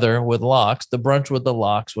and the other with lox, the brunch with the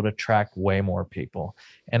lox would attract way more people.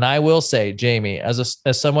 And I will say, Jamie, as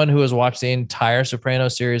someone who has watched the entire Soprano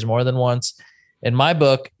series more than once, in my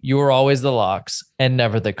book, you were always the lox and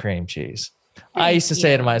never the cream cheese. I used to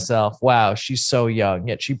say to myself, wow, she's so young,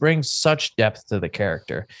 yet she brings such depth to the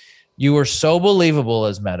character. You were so believable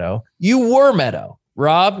as Meadow. You were Meadow.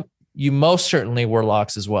 Rob, you most certainly were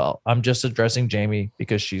lox as well. I'm just addressing Jamie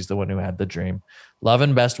because she's the one who had the dream. Love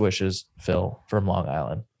and best wishes, Phil from Long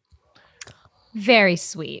Island. Very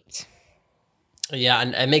sweet. Yeah,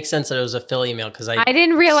 and it makes sense that it was a Phil email because I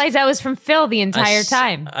didn't realize that was from Phil the entire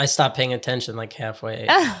time. I stopped paying attention like halfway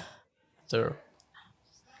through.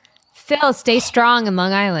 Phil, stay strong in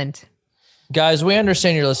Long Island. Guys, we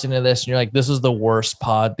understand you're listening to this and you're like, this is the worst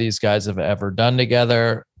pod these guys have ever done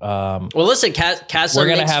together. Well, listen, Cass, we're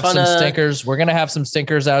gonna have some stinkers. We're gonna have some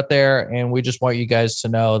stinkers out there, and we just want you guys to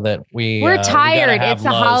know that we're tired. It's the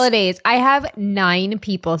holidays. I have 9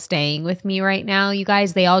 people staying with me right now. You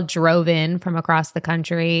guys, they all drove in from across the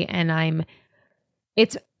country, and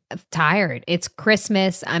it's tired. It's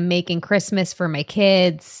Christmas. I'm making Christmas for my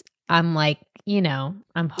kids. I'm like,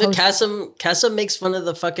 I'm hosting. Kasem makes fun of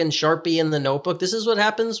the fucking Sharpie in the notebook. This is what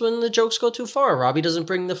happens when the jokes go too far. Robbie doesn't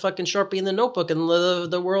bring the fucking Sharpie in the notebook and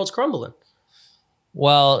the world's crumbling.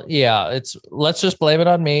 Well, yeah, let's just blame it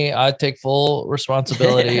on me. I take full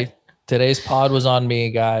responsibility. Today's pod was on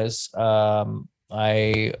me, guys. I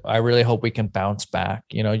really hope we can bounce back.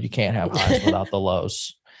 You can't have highs without the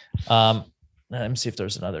lows. Let me see if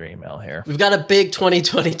there's another email here. We've got a big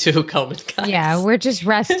 2022 coming, guys. Yeah, we're just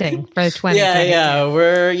resting for 2022. Yeah,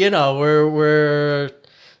 we're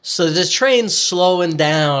so this train's slowing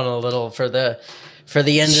down a little for the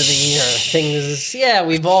end of the year. Things,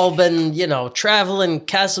 we've all been, traveling.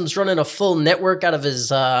 Kasem's running a full network out of his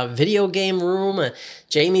video game room.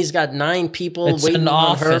 Jamie's got 9 people waiting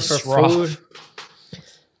on her for food.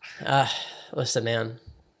 Listen, man.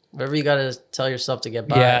 Whatever you got to tell yourself to get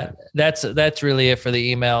by. Yeah, that's really it for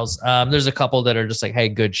the emails. There's a couple that are just like, hey,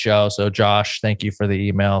 good show. So Josh, thank you for the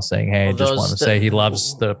email saying, hey, just want to say he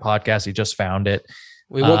loves the podcast. He just found it.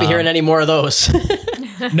 We won't be hearing any more of those.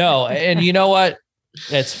 No. And you know what?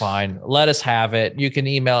 It's fine. Let us have it. You can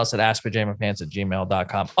email us at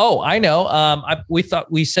askpajamapants@gmail.com. Oh, I know.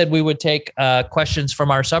 We said we would take questions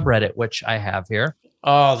from our subreddit, which I have here.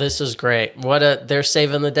 Oh, this is great. They're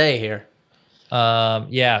saving the day here.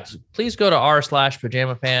 Please go to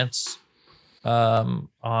r/pajamapants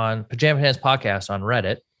on Pajama Pants Podcast on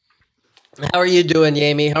Reddit. How are you doing,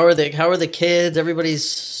 Jamie? How are the kids? Everybody's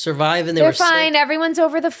surviving. They're fine. Sick. Everyone's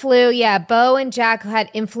over the flu. Yeah, Bo and Jack had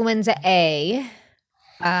influenza A.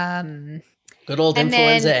 Good old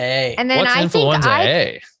influenza A. And then what's influenza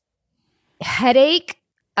A? Headache,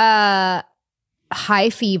 high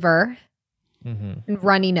fever, and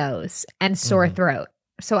runny nose, and sore throat.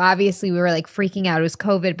 So obviously we were like freaking out. It was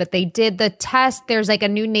COVID, but they did the test. There's like a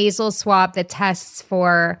new nasal swab that tests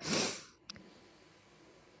for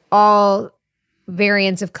all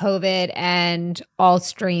variants of COVID and all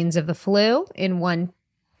strains of the flu in one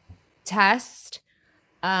test.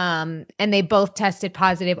 And they both tested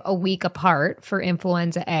positive a week apart for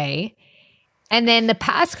influenza A. And then the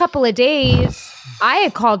past couple of days, I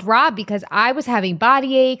had called Rob because I was having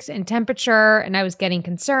body aches and temperature and I was getting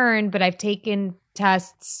concerned, but I've taken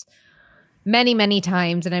tests many, many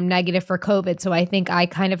times and I'm negative for COVID. So I think I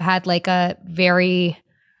kind of had like a very,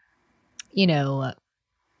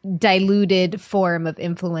 diluted form of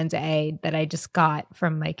influenza A that I just got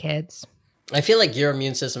from my kids. I feel like your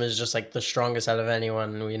immune system is just like the strongest out of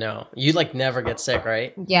anyone we know. You like never get sick,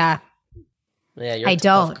 right? Yeah. Yeah, you're I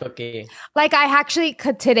don't. Cookie. Like I actually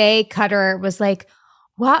today, Cutter was like,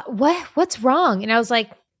 what's wrong? And I was like,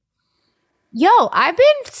 yo, I've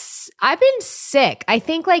been sick. I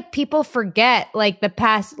think like people forget like the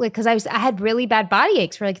past, like, cause I had really bad body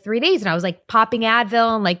aches for like 3 days and I was like popping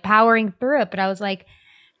Advil and like powering through it. But I was like,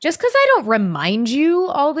 just cause I don't remind you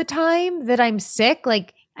all the time that I'm sick,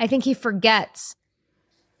 like I think he forgets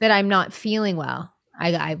that I'm not feeling well.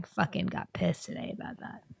 I fucking got pissed today about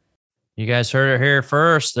that. You guys heard it here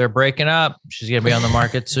first. They're breaking up. She's going to be on the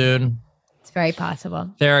market soon. It's very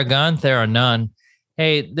possible. Theragun, Theranone.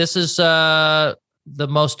 Hey, this is the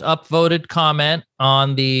most upvoted comment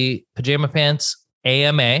on the Pajama Pants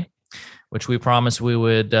AMA, which we promised we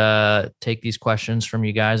would take these questions from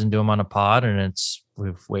you guys and do them on a pod. And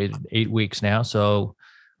we've waited 8 weeks now. So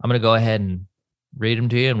I'm going to go ahead and read them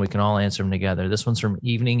to you and we can all answer them together. This one's from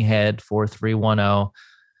Evening Head 4310.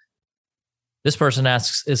 This person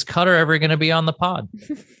asks, is Cutter ever going to be on the pod?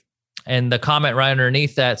 And the comment right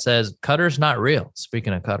underneath that says, Cutter's not real.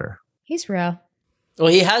 Speaking of Cutter. He's real. Well,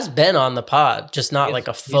 he has been on the pod, just not like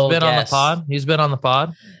a full guest. He's been on the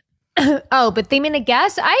pod. Oh, but they mean a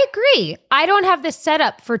guest? I agree. I don't have the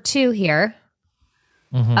setup for 2 here.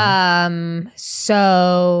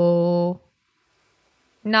 So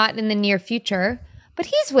not in the near future, but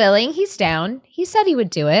he's willing. He's down. He said he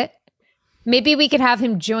would do it. Maybe we could have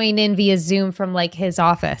him join in via Zoom from like his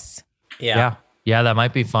office. Yeah, that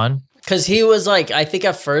might be fun. Because he was like, I think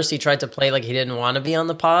at first he tried to play like he didn't want to be on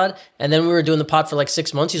the pod. And then we were doing the pod for like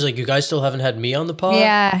 6 months. He's like, you guys still haven't had me on the pod?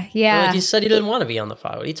 Yeah. Like, he said he didn't want to be on the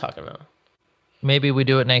pod. What are you talking about? Maybe we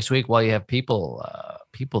do it next week while you have people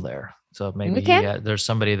there. So maybe there's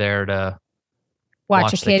somebody there to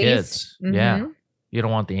watch the kids. Mm-hmm. Yeah. You don't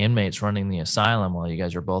want the inmates running the asylum while you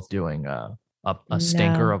guys are both doing a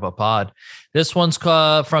stinker of a pod. This one's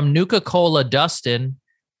from Nuka-Cola Dustin.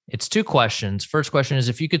 It's 2 questions. First question is,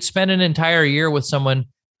 if you could spend an entire year with someone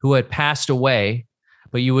who had passed away,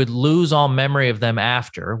 but you would lose all memory of them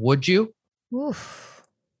after, would you? Oof.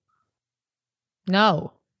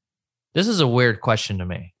 No. This is a weird question to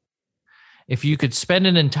me. If you could spend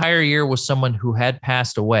an entire year with someone who had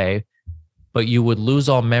passed away, but you would lose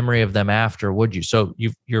all memory of them after, would you? So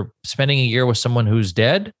you're spending a year with someone who's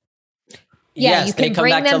dead? Yeah, you can they come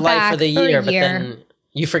bring back them to life back for the year, but then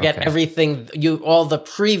you forget everything, all the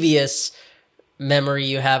previous memory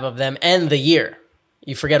you have of them and the year.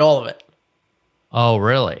 You forget all of it. Oh,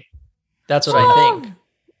 really? That's what I think.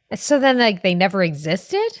 So then, like, they never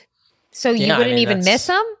existed? So you wouldn't even miss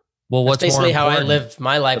them? Well, what's that's basically more how I live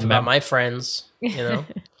my life about my friends,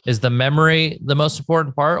 Is the memory the most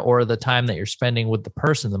important part, or the time that you're spending with the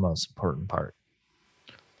person the most important part?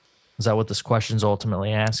 Is that what this question's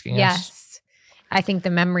ultimately asking us? Yes. I think the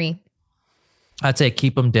memory. I'd say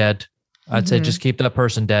keep them dead. I'd say just keep that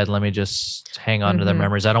person dead. Let me just hang on to their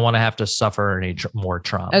memories. I don't want to have to suffer any more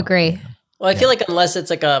trauma. Agree. Well, I feel like unless it's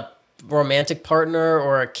like a romantic partner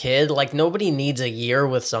or a kid, like nobody needs a year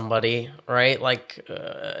with somebody, right? Like,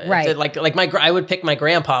 right. I would pick my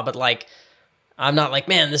grandpa, but like, I'm not like,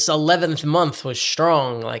 man, this 11th month was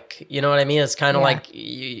strong. Like, you know what I mean? It's kind of like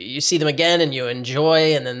you see them again and you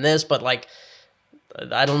enjoy, and then this, but like,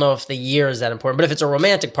 I don't know if the year is that important. But if it's a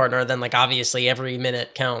romantic partner, then like obviously every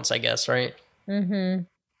minute counts, I guess, right? Mm-hmm.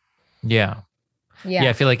 Yeah.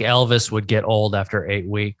 I feel like Elvis would get old after 8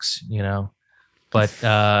 weeks, But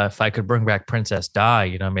if I could bring back Princess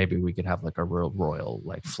Di, maybe we could have like a real royal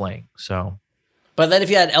like fling. So. But then if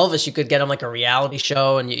you had Elvis, you could get him like a reality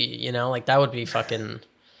show, and like that would be fucking.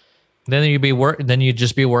 Then you'd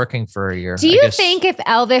just be working for a year. Do you think if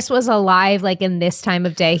Elvis was alive, like in this time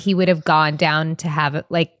of day, he would have gone down to have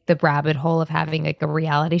like the rabbit hole of having like a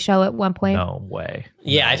reality show at one point? No way.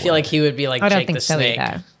 Yeah, I feel like he would be like Jake the Snake.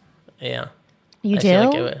 Either. Yeah. You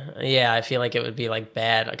do? I feel like it would be like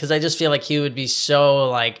bad, because I just feel like he would be so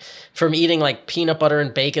like, from eating like peanut butter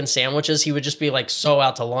and bacon sandwiches, he would just be like so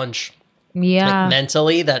out to lunch. Yeah. Like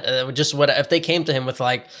mentally, that if they came to him with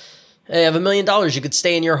like, hey, I have $1 million, you could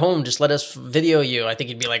stay in your home, just let us video you. I think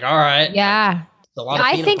he'd be like, all right. Yeah.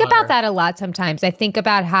 I think about that a lot sometimes. I think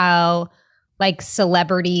about how like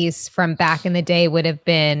celebrities from back in the day would have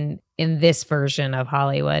been in this version of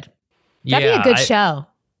Hollywood. That'd be a good show.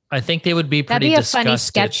 I think they would be pretty disgusted. That'd be a funny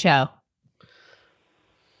sketch show.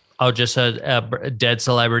 Oh, just dead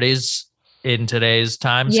celebrities in today's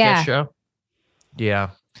time sketch show? Yeah.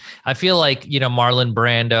 I feel like, Marlon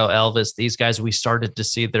Brando, Elvis, these guys, we started to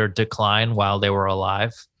see their decline while they were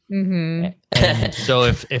alive. Mm-hmm. And so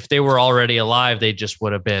if they were already alive, it just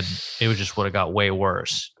would have got way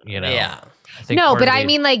worse, Yeah. I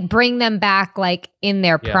mean like bring them back like in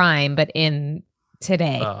their prime, but in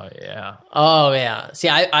today. Oh yeah. See,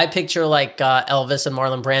 I picture like Elvis and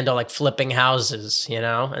Marlon Brando like flipping houses,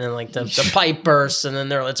 and then like the pipe bursts, and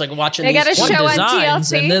then it's like watching. They got a show on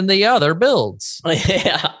TLC, and then the other builds.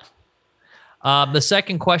 Yeah. The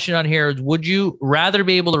second question on here is: would you rather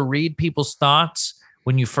be able to read people's thoughts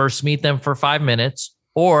when you first meet them for 5 minutes,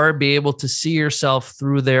 or be able to see yourself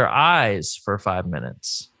through their eyes for 5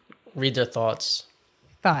 minutes? Read their thoughts.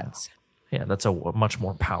 Yeah, that's a much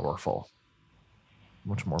more powerful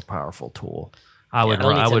tool. I would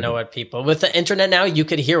know what people with the internet now. You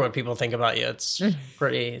could hear what people think about you. It's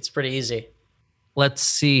pretty easy. Let's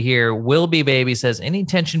see here. Willby Baby says, any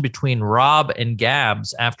tension between Rob and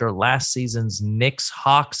Gabs after last season's Knicks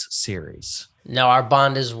Hawks series? No, our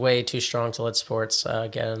bond is way too strong to let sports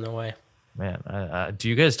get in the way. Man, do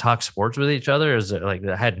you guys talk sports with each other? Or is it like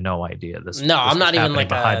I had no idea this? No, this I'm not even like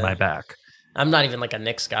behind my back. I'm not even like a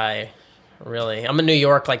Knicks guy. Really, I'm a New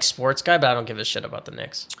York like sports guy, but I don't give a shit about the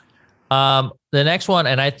Knicks. The next one,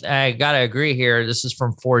 and I gotta agree here. This is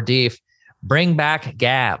from 4D. Bring back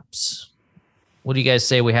Gabs. What do you guys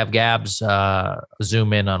say we have Gabs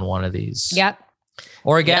zoom in on one of these? Yep.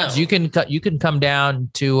 Or Gabs, you can come down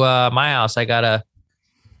to my house. I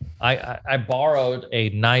borrowed a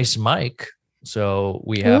nice mic, so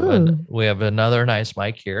we have another nice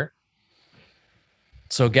mic here.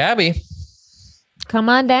 So Gabby, come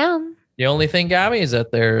on down. The only thing, Gabby, is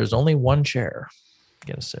that there's only one chair.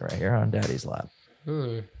 Get to sit right here on Daddy's lap.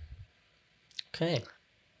 Okay.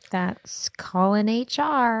 That's calling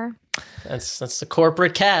HR. That's the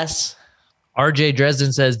corporate cast. RJ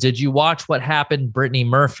Dresden says, did you watch What Happened, Brittany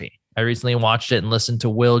Murphy? I recently watched it and listened to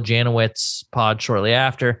Will Janowitz's pod shortly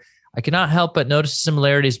after. I cannot help but notice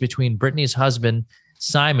similarities between Brittany's husband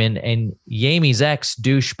Simon, and Yami's ex,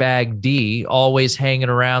 douchebag D, always hanging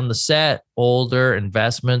around the set, older,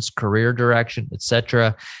 investments, career direction,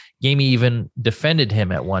 etc. Yami even defended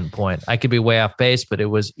him at one point. I could be way off base, but it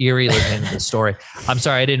was eerie listening to the story. I'm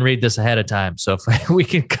sorry, I didn't read this ahead of time, so if we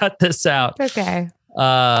can cut this out. Okay.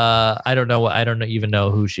 I don't know. I don't even know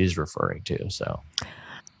who she's referring to. So,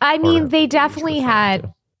 I mean, they definitely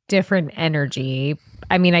had different energy.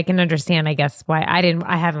 I mean, I can understand, I guess, why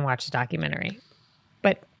I haven't watched the documentary,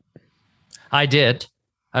 but I did.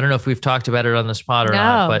 I don't know if we've talked about it on this pod or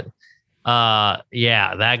not, but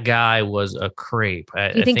yeah, that guy was a creep.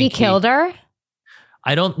 You think he killed her?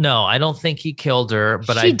 I don't know. I don't think he killed her,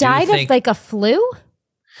 but she died of like a flu.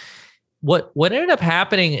 What ended up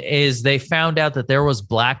happening is they found out that there was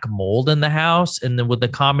black mold in the house, and then with the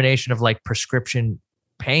combination of like prescription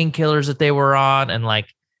painkillers that they were on, and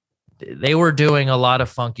like they were doing a lot of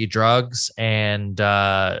funky drugs, and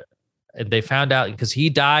they found out because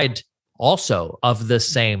he died also of the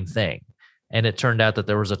same thing. And it turned out that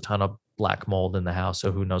there was a ton of black mold in the house.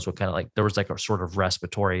 So who knows what kind of, like, there was like a sort of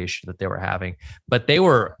respiratory issue that they were having, but they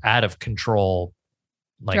were out of control.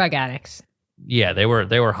 Like drug addicts. Yeah, they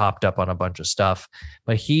were hopped up on a bunch of stuff,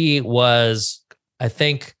 but he was, I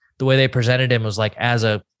think the way they presented him was like as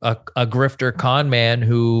a grifter con man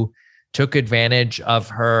who took advantage of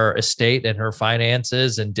her estate and her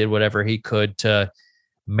finances and did whatever he could to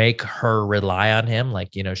make her rely on him.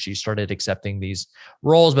 Like, you know, she started accepting these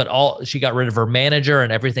roles, but she got rid of her manager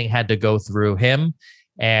and everything had to go through him.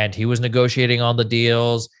 And he was negotiating all the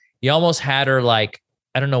deals. He almost had her like,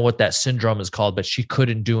 I don't know what that syndrome is called, but she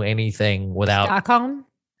couldn't do anything without Stockholm.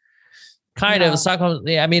 Kind of Stockholm.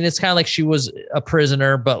 Yeah, I mean, it's kind of like she was a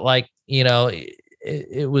prisoner, but like, you know,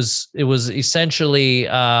 it was essentially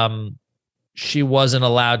she wasn't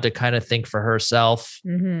allowed to kind of think for herself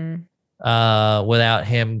without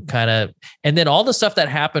him kind of, and then all the stuff that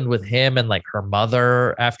happened with him and like her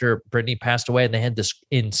mother after Britney passed away, and they had this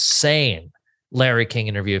insane Larry King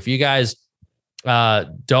interview. If you guys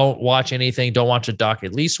don't watch anything, don't watch a doc,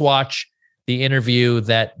 at least watch the interview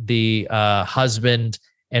that the husband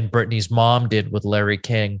and Britney's mom did with Larry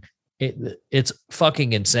King. It's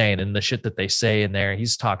fucking insane. And the shit that they say in there,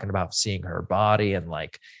 he's talking about seeing her body and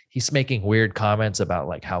like, he's making weird comments about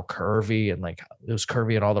like how curvy and like it was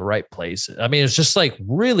curvy in all the right places. I mean, it's just like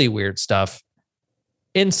really weird stuff.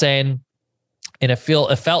 Insane. And it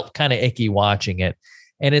felt kind of icky watching it.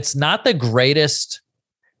 And it's not the greatest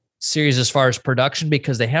series as far as production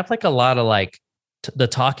because they have like a lot of like the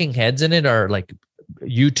talking heads in it are like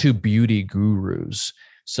YouTube beauty gurus.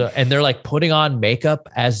 So, and they're like putting on makeup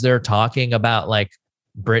as they're talking about like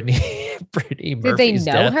Britney Murphy's Did they know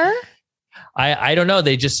death. her? I don't know.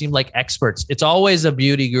 They just seem like experts. It's always the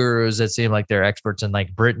beauty gurus that seem like they're experts in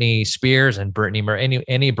like Britney Spears and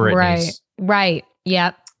any Britneys. Right.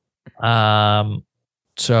 Yep.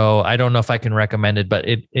 So I don't know if I can recommend it, but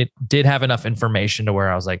it did have enough information to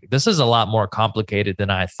where I was like, this is a lot more complicated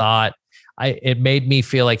than I thought. It made me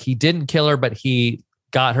feel like he didn't kill her, but he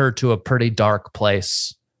got her to a pretty dark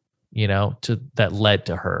place, you know, that led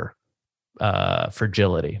to her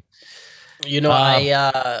fragility. You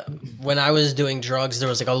know, when I was doing drugs, there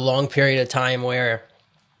was like a long period of time where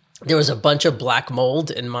there was a bunch of black mold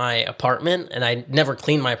in my apartment, and I never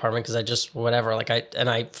cleaned my apartment because I just whatever.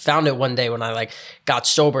 I found it one day when I like got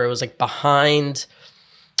sober. It was like behind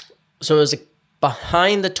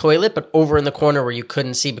the toilet, but over in the corner where you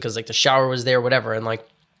couldn't see because like the shower was there, whatever, and like.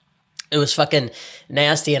 It was fucking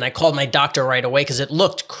nasty, and I called my doctor right away because it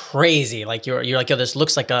looked crazy. Like you're like, yo, this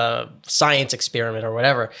looks like a science experiment or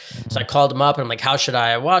whatever. So I called him up, and I'm like, how should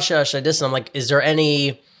I wash it? How should I this? And I'm like, is there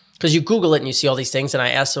any? Because you Google it and you see all these things, and I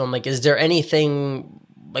asked him, I'm like, is there anything?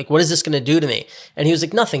 Like, what is this going to do to me? And he was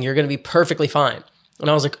like, nothing. You're going to be perfectly fine. And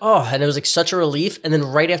I was like, oh, and it was like such a relief. And then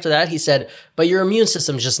right after that, he said, but your immune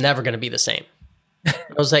system's just never going to be the same.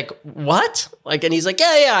 I was like, what? Like, and he's like,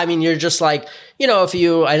 yeah. I mean, you're just like, you know,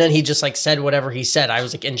 and then he just like said whatever he said. I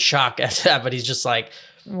was like in shock at that, but he's just like,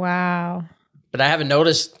 wow. But I haven't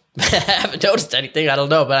noticed anything. I don't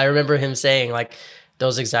know. But I remember him saying like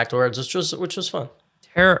those exact words, which was fun.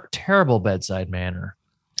 Terrible bedside manner.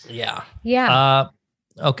 Yeah. Yeah.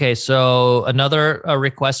 Okay. So another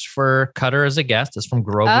request for Cutter as a guest is from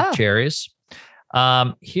Grove of Cherries.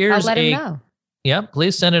 Here's I'll let him know. Yeah,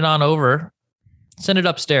 please send it on over. Send it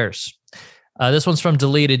upstairs. This one's from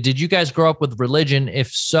Deleted. Did you guys grow up with religion?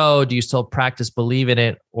 If so, do you still practice, believe in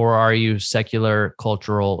it, or are you secular,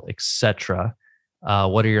 cultural, etc.?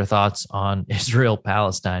 What are your thoughts on Israel,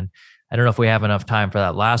 Palestine? I don't know if we have enough time for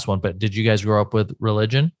that last one, but did you guys grow up with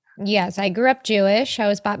religion? Yes, I grew up Jewish. I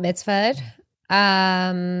was bat mitzvahed.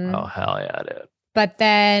 Oh, hell yeah, dude. But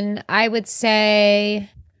then I would say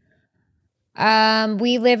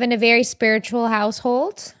we live in a very spiritual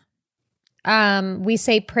household. We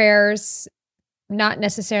say prayers, not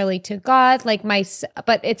necessarily to God,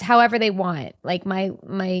 but it's however they want. Like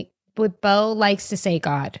with Bo likes to say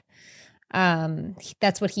God.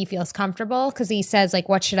 That's what he feels comfortable, because he says, like,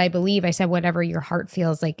 what should I believe? I said, whatever your heart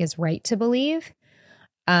feels like is right to believe.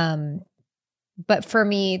 But for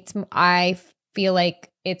me, I feel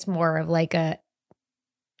like it's more of like an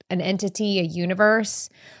entity, a universe.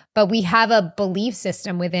 But we have a belief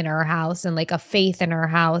system within our house, and like a faith in our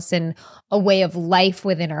house, and a way of life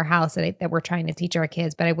within our house that we're trying to teach our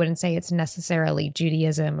kids. But I wouldn't say it's necessarily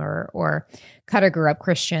Judaism or Cutter grew up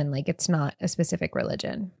Christian. Like, it's not a specific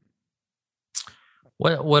religion.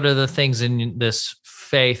 What are the things in this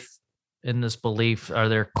faith, in this belief? Are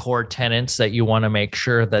there core tenets that you want to make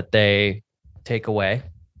sure that they take away?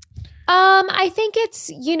 I think it's,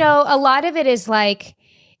 a lot of it is like,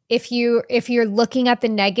 if you're looking at the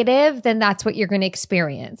negative, then that's what you're going to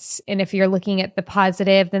experience. And if you're looking at the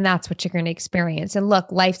positive, then that's what you're going to experience. And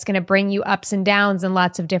look, life's going to bring you ups and downs and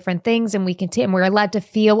lots of different things. And we're allowed to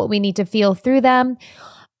feel what we need to feel through them.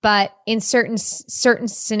 But in certain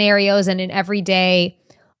scenarios and in everyday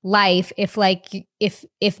life, if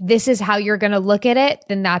this is how you're going to look at it,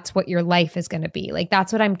 then that's what your life is going to be. Like,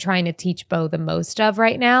 that's what I'm trying to teach Bo the most of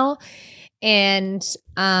right now. And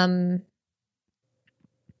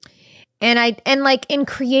like, in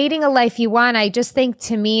creating a life you want, I just think,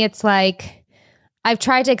 to me, it's like, I've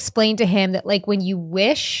tried to explain to him that, like, when you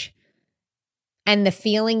wish and the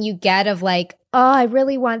feeling you get of like, oh, I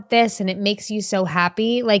really want this, and it makes you so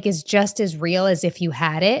happy, like, is just as real as if you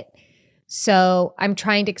had it. So I'm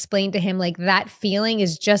trying to explain to him, like, that feeling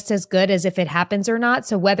is just as good as if it happens or not.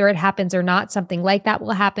 So whether it happens or not, something like that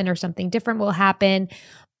will happen or something different will happen.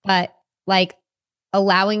 But like,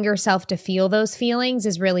 allowing yourself to feel those feelings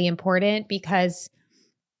is really important, because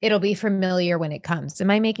it'll be familiar when it comes. Am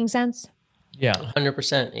I making sense? Yeah.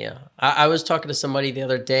 100%. Yeah. I was talking to somebody the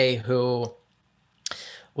other day who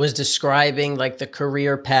was describing like the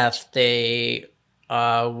career path they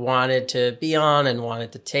wanted to be on and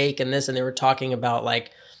wanted to take and this, and they were talking about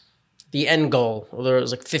like the end goal. Well, there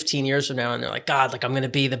was like 15 years from now, and they're like, God, like, I'm going to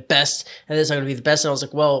be the best and this, I'm going to be the best. And I was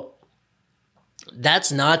like, well,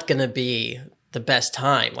 that's not going to be the best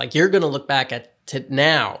time. Like, you're going to look back at to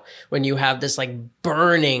now when you have this like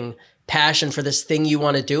burning passion for this thing you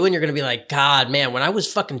want to do, and you're going to be like, God, man, when I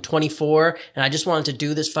was fucking 24 and I just wanted to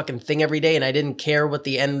do this fucking thing every day and I didn't care what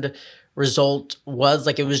the end result was,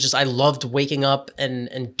 like, it was just, I loved waking up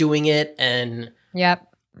and doing it. And yep,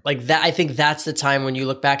 like that, I think that's the time when you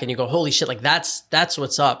look back and you go, holy shit, like that's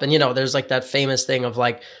what's up. And there's like that famous thing of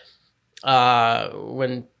like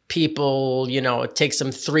when people, it takes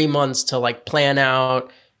them 3 months to like plan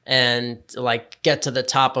out and like get to the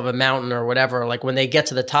top of a mountain or whatever. Like, when they get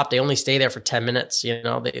to the top, they only stay there for 10 minutes,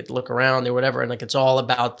 they look around or whatever. And like, it's all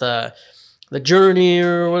about the journey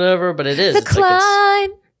or whatever, but it is. The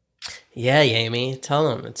climb. Yeah, Amy, tell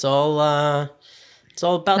them it's all about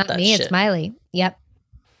Not that me, shit. it's Miley. Yep.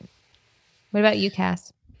 What about you,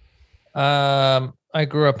 Cass? I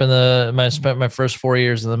grew up I spent my first 4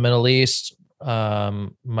 years in the Middle East.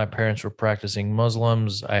 My parents were practicing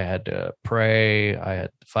Muslims. I had to pray. I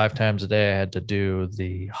had 5 times a day. I had to do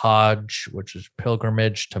the Hajj, which is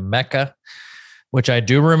pilgrimage to Mecca, which I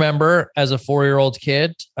do remember as a 4-year-old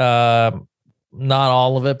kid. Not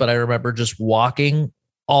all of it, but I remember just walking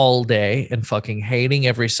all day and fucking hating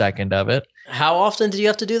every second of it. How often did you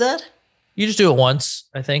have to do that? You just do it once,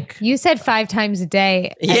 I think. You said 5 times a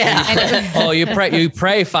day. Yeah. Oh, you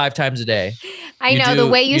pray 5 times a day. I know the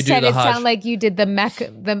way you said it sounded like you did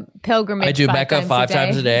the pilgrimage. I do Mecca 5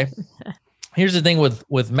 times a day. Here's the thing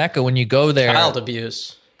with Mecca, when you go there, child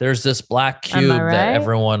abuse. There's this black cube that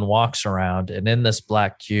everyone walks around, and in this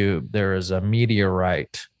black cube, there is a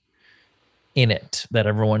meteorite in it that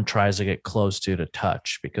everyone tries to get close to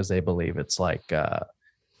touch, because they believe it's like a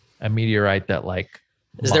meteorite that like.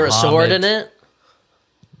 Is there a sword in it?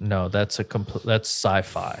 No, that's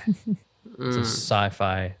sci-fi. It's a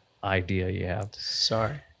sci-fi idea you have.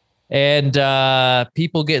 Sorry. And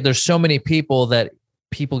there's so many people that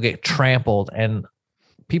people get trampled and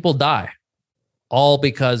people die, all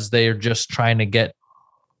because they're just trying to get.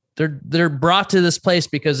 They're brought to this place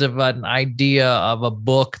because of an idea of a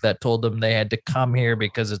book that told them they had to come here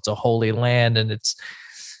because it's a holy land, and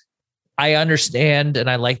I understand,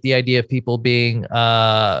 and I like the idea of people being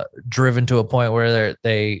driven to a point where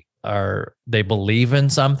they believe in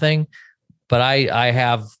something, but I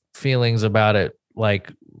have feelings about it,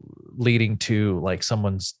 like leading to like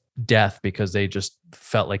someone's death because they just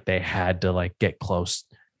felt like they had to like get close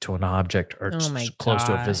to an object or close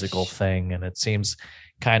to a physical thing. And it seems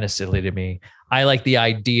kind of silly to me. I like the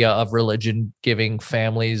idea of religion giving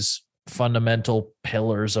families fundamental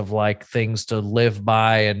pillars of like things to live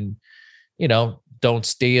by, and, you know, don't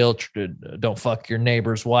steal, don't fuck your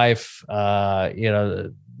neighbor's wife, you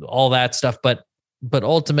know, all that stuff. But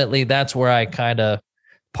ultimately that's where I kind of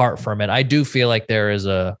part from it. I do feel like there is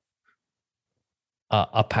a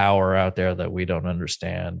power out there that we don't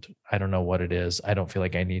understand. I don't know what it is. I don't feel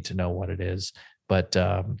like I need to know what it is. But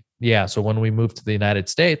yeah, so when we moved to the United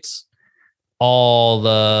States, all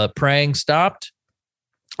the praying stopped.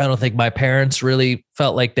 I don't think my parents really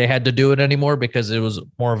felt like they had to do it anymore because it was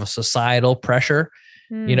more of a societal pressure.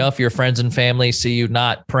 You know, if your friends and family see you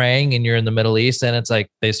not praying and you're in the Middle East, then it's like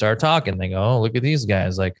they start talking. They go, oh, look at these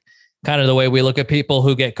guys. Like kind of the way we look at people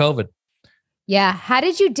who get COVID. Yeah. How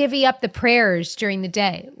did you divvy up the prayers during the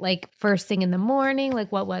day? Like first thing in the morning?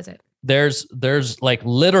 Like what was it? There's like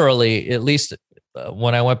literally, at least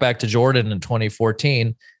when I went back to Jordan in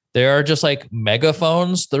 2014, there are just like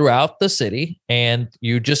megaphones throughout the city, and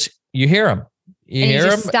you hear them. You hear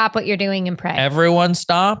them. Stop what you're doing and pray. Everyone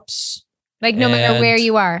stops. Like no matter where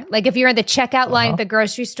you are. Like if you're in the checkout line at the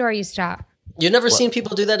grocery store, you stop. You've never seen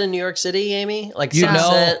people do that in New York City, Amy? Like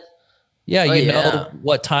sunset? Know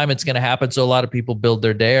what time it's going to happen. So a lot of people build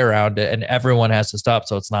their day around it, and everyone has to stop.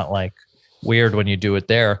 So it's not like weird when you do it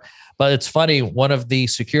there. But it's funny. One of the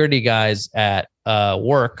security guys at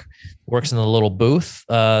works in the little booth,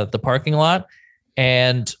 the parking lot.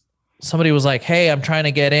 And somebody was like, hey, I'm trying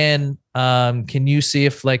to get in. Can you see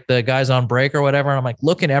if like the guy's on break or whatever? And I'm like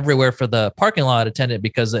looking everywhere for the parking lot attendant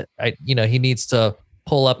because he needs to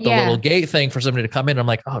pull up the little gate thing for somebody to come in. I'm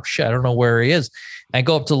like, oh shit, I don't know where he is. I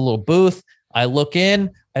go up to the little booth. I look in,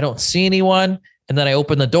 I don't see anyone. And then I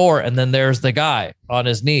open the door, and then there's the guy on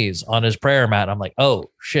his knees on his prayer mat. I'm like, oh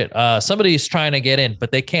shit. Somebody's trying to get in,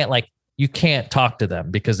 but they can't you can't talk to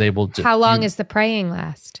them because they will. How long is the praying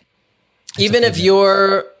last? Even if you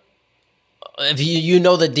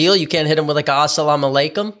know the deal, you can't hit him with like assalamu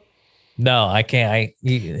alaikum. No, I can't.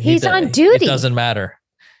 He's on duty. It doesn't matter.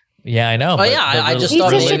 Yeah, I know. Oh yeah, I just he's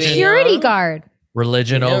thought a security guard.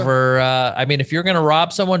 Religion over. I mean, if you're gonna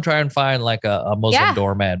rob someone, try and find like a Muslim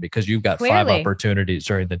doorman because you've got 5 opportunities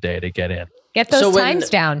during the day to get in. Get those times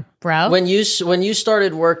down, bro. When you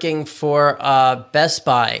started working for Best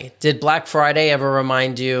Buy, did Black Friday ever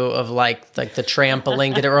remind you of like the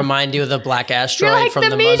trampoline? Did it remind you of the black asteroid You're like from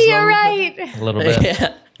the meteorite? A little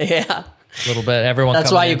bit. Yeah. A little bit. Everyone.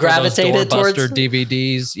 That's why you gravitated towards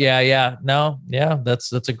DVDs. Yeah. No. Yeah.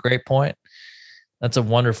 That's a great point. That's a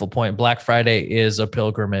wonderful point. Black Friday is a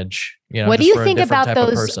pilgrimage. You know, what do you think about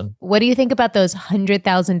those? What do you think about those $100,000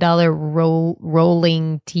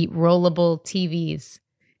 rollable TVs?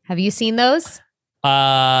 Have you seen those?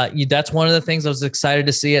 That's one of the things I was excited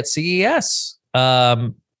to see at CES.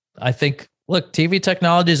 I think. Look, TV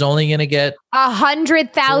technology is only going to get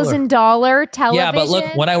 $100,000 television. Yeah, but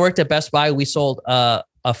look, when I worked at Best Buy, we sold a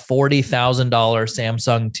 $40,000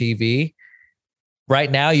 Samsung TV.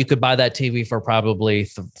 Right now, you could buy that TV for probably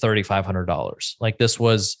 $3,500. Like this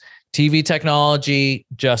was TV technology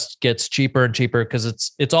just gets cheaper and cheaper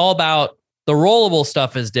because it's all about the rollable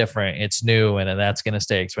stuff is different. It's new and that's going to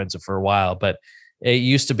stay expensive for a while. But it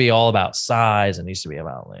used to be all about size and it used to be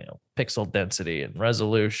about pixel density and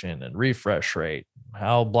resolution and refresh rate.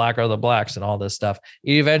 How black are the blacks and all this stuff.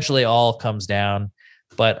 It eventually all comes down.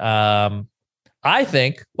 But I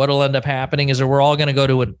think what'll end up happening is that we're all going to go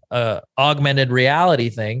to an augmented reality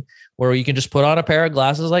thing where you can just put on a pair of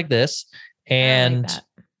glasses like this and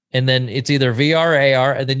then it's either VR or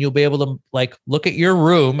AR, and then you'll be able to look at your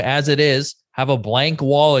room as it is, have a blank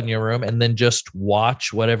wall in your room, and then just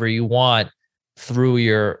watch whatever you want through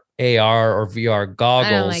your AR or VR goggles. I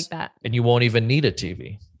don't like that. And you won't even need a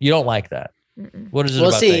TV. You don't like that. What is it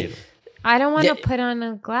about that? I don't want to put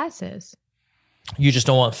on glasses. You just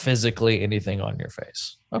don't want physically anything on your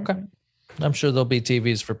face. Okay. I'm sure there'll be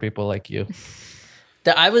TVs for people like you.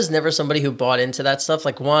 I was never somebody who bought into that stuff,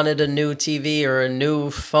 wanted a new TV or a new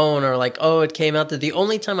phone or it came out. The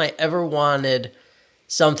only time I ever wanted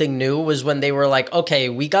something new was when they were like, okay,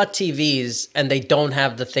 we got TVs and they don't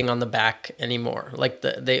have the thing on the back anymore.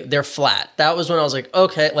 They're flat. That was when I was like,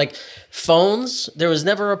 okay, phones, there was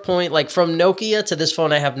never a point from Nokia to this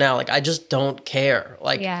phone I have now. I just don't care.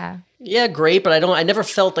 Yeah, great. But I never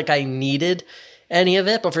felt like I needed any of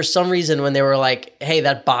it. But for some reason, when they were like, hey,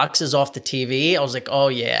 that box is off the TV, I was like, oh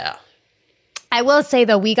yeah. I will say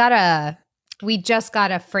though, we just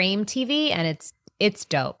got a frame TV and it's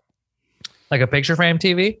dope. Like a picture frame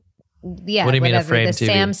TV? Yeah. What do you mean a frame the TV?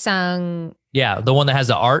 Samsung. Yeah, the one that has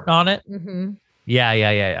the art on it? Mm-hmm.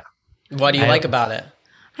 Yeah. What do you like about it?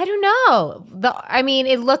 I don't know. I mean,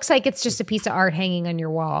 it looks like it's just a piece of art hanging on your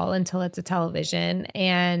wall until it's a television.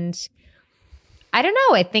 And I don't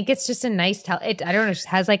know. I think it's just a nice I don't know. It just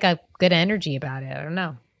has like a good energy about it. I don't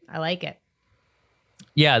know. I like it.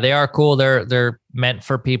 Yeah, they are cool. They're meant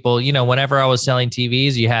for people. You know, whenever I was selling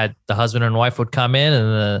TVs, you had the husband and wife would come in,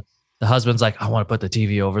 and the husband's like, I want to put the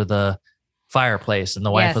TV over the fireplace. And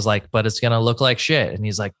the wife was like, but it's going to look like shit. And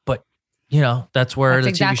he's like, but you know, that's where the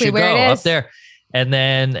exactly TV should go, up there. And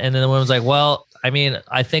then the woman's like, well, I mean,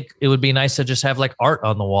 I think it would be nice to just have like art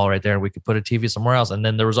on the wall right there, and we could put a TV somewhere else. And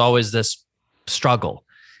then there was always this struggle.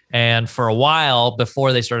 And for a while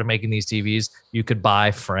before they started making these TVs, you could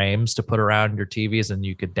buy frames to put around your TVs and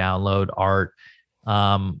you could download art.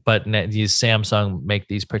 But these Samsung make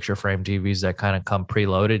these picture frame TVs that kind of come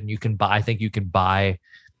preloaded, and you can buy, I think you can buy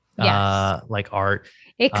like art.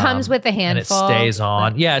 It comes with a handful. And it stays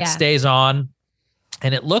on. It stays on.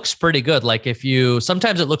 And it looks pretty good. Like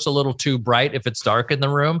sometimes it looks a little too bright if it's dark in the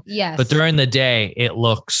room. Yes. But during the day, it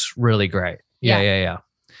looks really great. Yeah.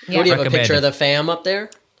 What, do you have a picture of the fam up there?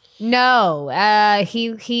 No.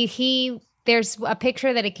 There's a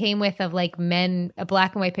picture that it came with of like men, a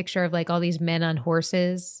black and white picture of like all these men on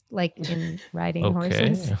horses, like in riding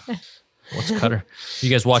horses. What's Cutter? You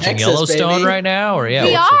guys watching Texas, Yellowstone baby. Right now? Or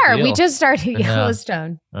we are. We just started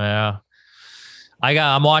Yellowstone. Yeah.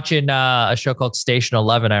 I'm watching a show called Station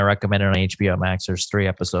 11. I recommend it on HBO Max. There's 3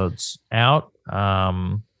 episodes out.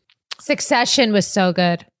 Succession was so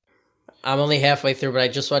good. I'm only halfway through, but I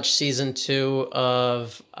just watched season 2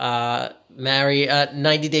 of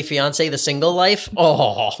 90 Day Fiance, The Single Life.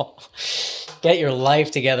 Oh, get your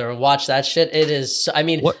life together and watch that shit. It is, I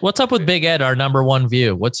mean. What's up with Big Ed, our number one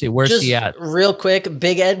view? Where's he at? Real quick,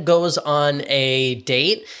 Big Ed goes on a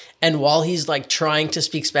date. And while he's like trying to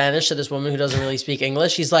speak Spanish to this woman who doesn't really speak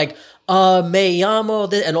English, he's like, me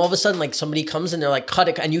llamo. And all of a sudden, like somebody comes and they're like, cut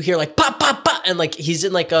it. And you hear like, pa, pa, pa. And like, he's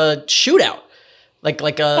in like a shootout.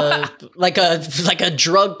 Like a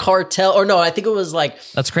drug cartel, or no, I think it was like,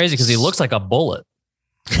 that's crazy because he looks like a bullet.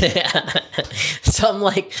 some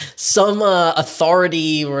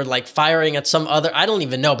authority were like firing at some other, I don't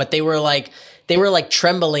even know, but they were like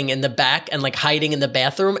trembling in the back and like hiding in the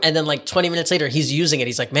bathroom, and then like 20 minutes later he's using it.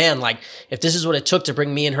 He's like, man, like if this is what it took to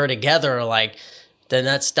bring me and her together, like then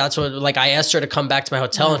that's what, like I asked her to come back to my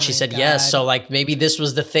hotel and she said yes, so like maybe this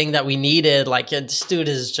was the thing that we needed. Like this dude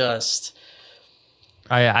is just,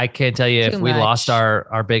 I can't tell you, if we lost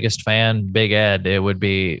our biggest fan, Big Ed, it would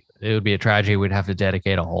be a tragedy. We'd have to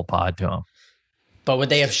dedicate a whole pod to him. But would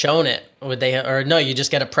they have shown it? Would they, or no, you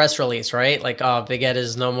just get a press release, right? Like, oh, Big Ed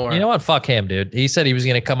is no more. You know what? Fuck him, dude. He said he was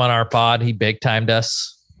going to come on our pod. He big timed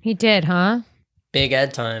us. He did, huh? Big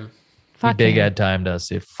Ed time. Fuck Big Ed timed us.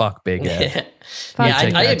 Dude. Fuck Big Ed.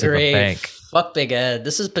 Yeah, I agree. Fuck Big Ed.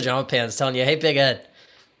 This is Pajama Pants telling you, hey, Big Ed.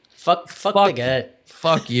 Fuck Big Ed.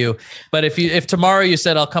 Fuck you. But if tomorrow you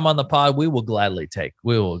said I'll come on the pod, we will glad you take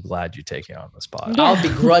you on this pod. Yeah. I'll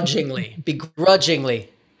begrudgingly.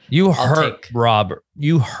 You hurt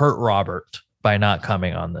Robert by not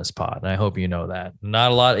coming on this pod. And I hope you know that.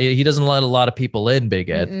 He doesn't let a lot of people in, Big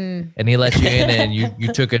Ed. And he let you in and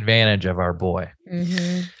you took advantage of our boy.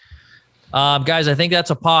 Mm-hmm. Guys, I think that's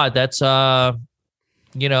a pod. That's I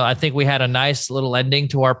think we had a nice little ending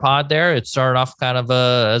to our pod there. It started off kind of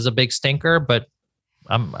as a big stinker, but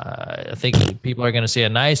I think people are going to see a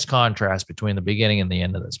nice contrast between the beginning and the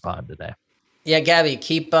end of this pod today. Yeah, Gabby,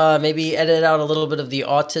 keep maybe edit out a little bit of the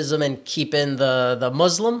autism and keep in the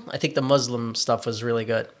Muslim. I think the Muslim stuff was really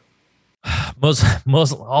good.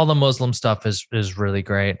 Muslim, all the Muslim stuff is really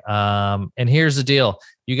great. And here's the deal,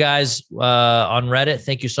 you guys on Reddit,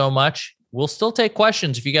 thank you so much. We'll still take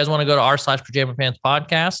questions if you guys want to go to r/Pajama Pants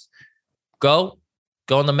Podcast. Go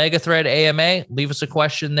in the mega thread AMA, leave us a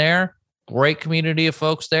question there. Great community of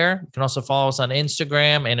folks there. You can also follow us on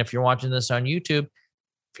Instagram. And if you're watching this on YouTube,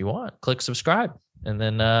 if you want, click subscribe and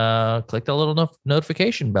then click the little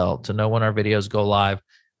notification bell to know when our videos go live.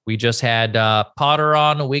 We just had Potter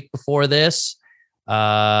on a week before this.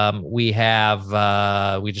 We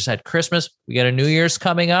just had Christmas. We got a New Year's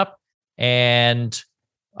coming up. And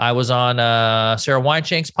I was on Sarah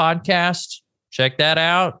Weinshank's podcast. Check that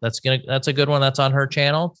out. That's a good one. That's on her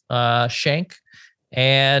channel, Shank.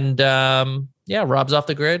 And Rob's Off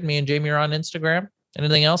the Grid. Me and Jamie are on Instagram.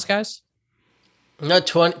 Anything else, guys? No,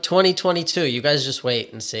 2022. You guys just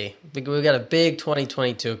wait and see. We got a big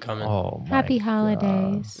 2022 coming. Oh, happy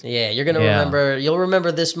holidays. Yeah, you're going to remember. You'll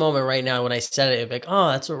remember this moment right now when I said it. You'll be like,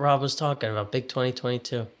 oh, that's what Rob was talking about. Big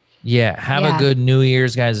 2022. Yeah, have a good New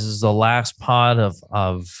Year's, guys. This is the last pod of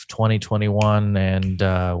 2021, and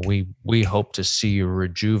we hope to see you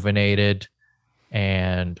rejuvenated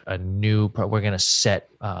and we're going to set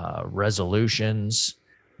resolutions.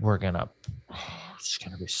 It's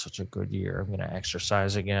going to be such a good year. I'm going to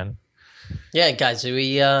exercise again. Yeah, guys,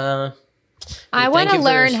 I want to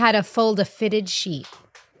learn how to fold a fitted sheet.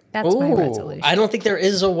 That's my resolution. I don't think there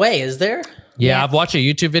is a way. Is there? Yeah, I've watched a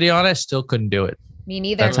YouTube video on it. I still couldn't do it. Me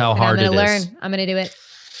neither. That's how hard it is. I'm going to do it.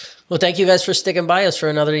 Well, thank you guys for sticking by us for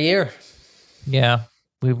another year. Yeah,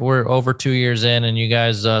 we're over 2 years in, and you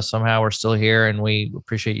guys somehow are still here, and we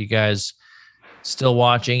appreciate you guys still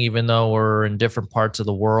watching, even though we're in different parts of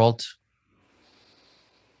the world.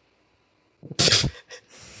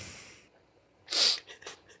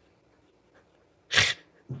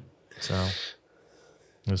 So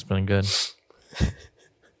it's been good.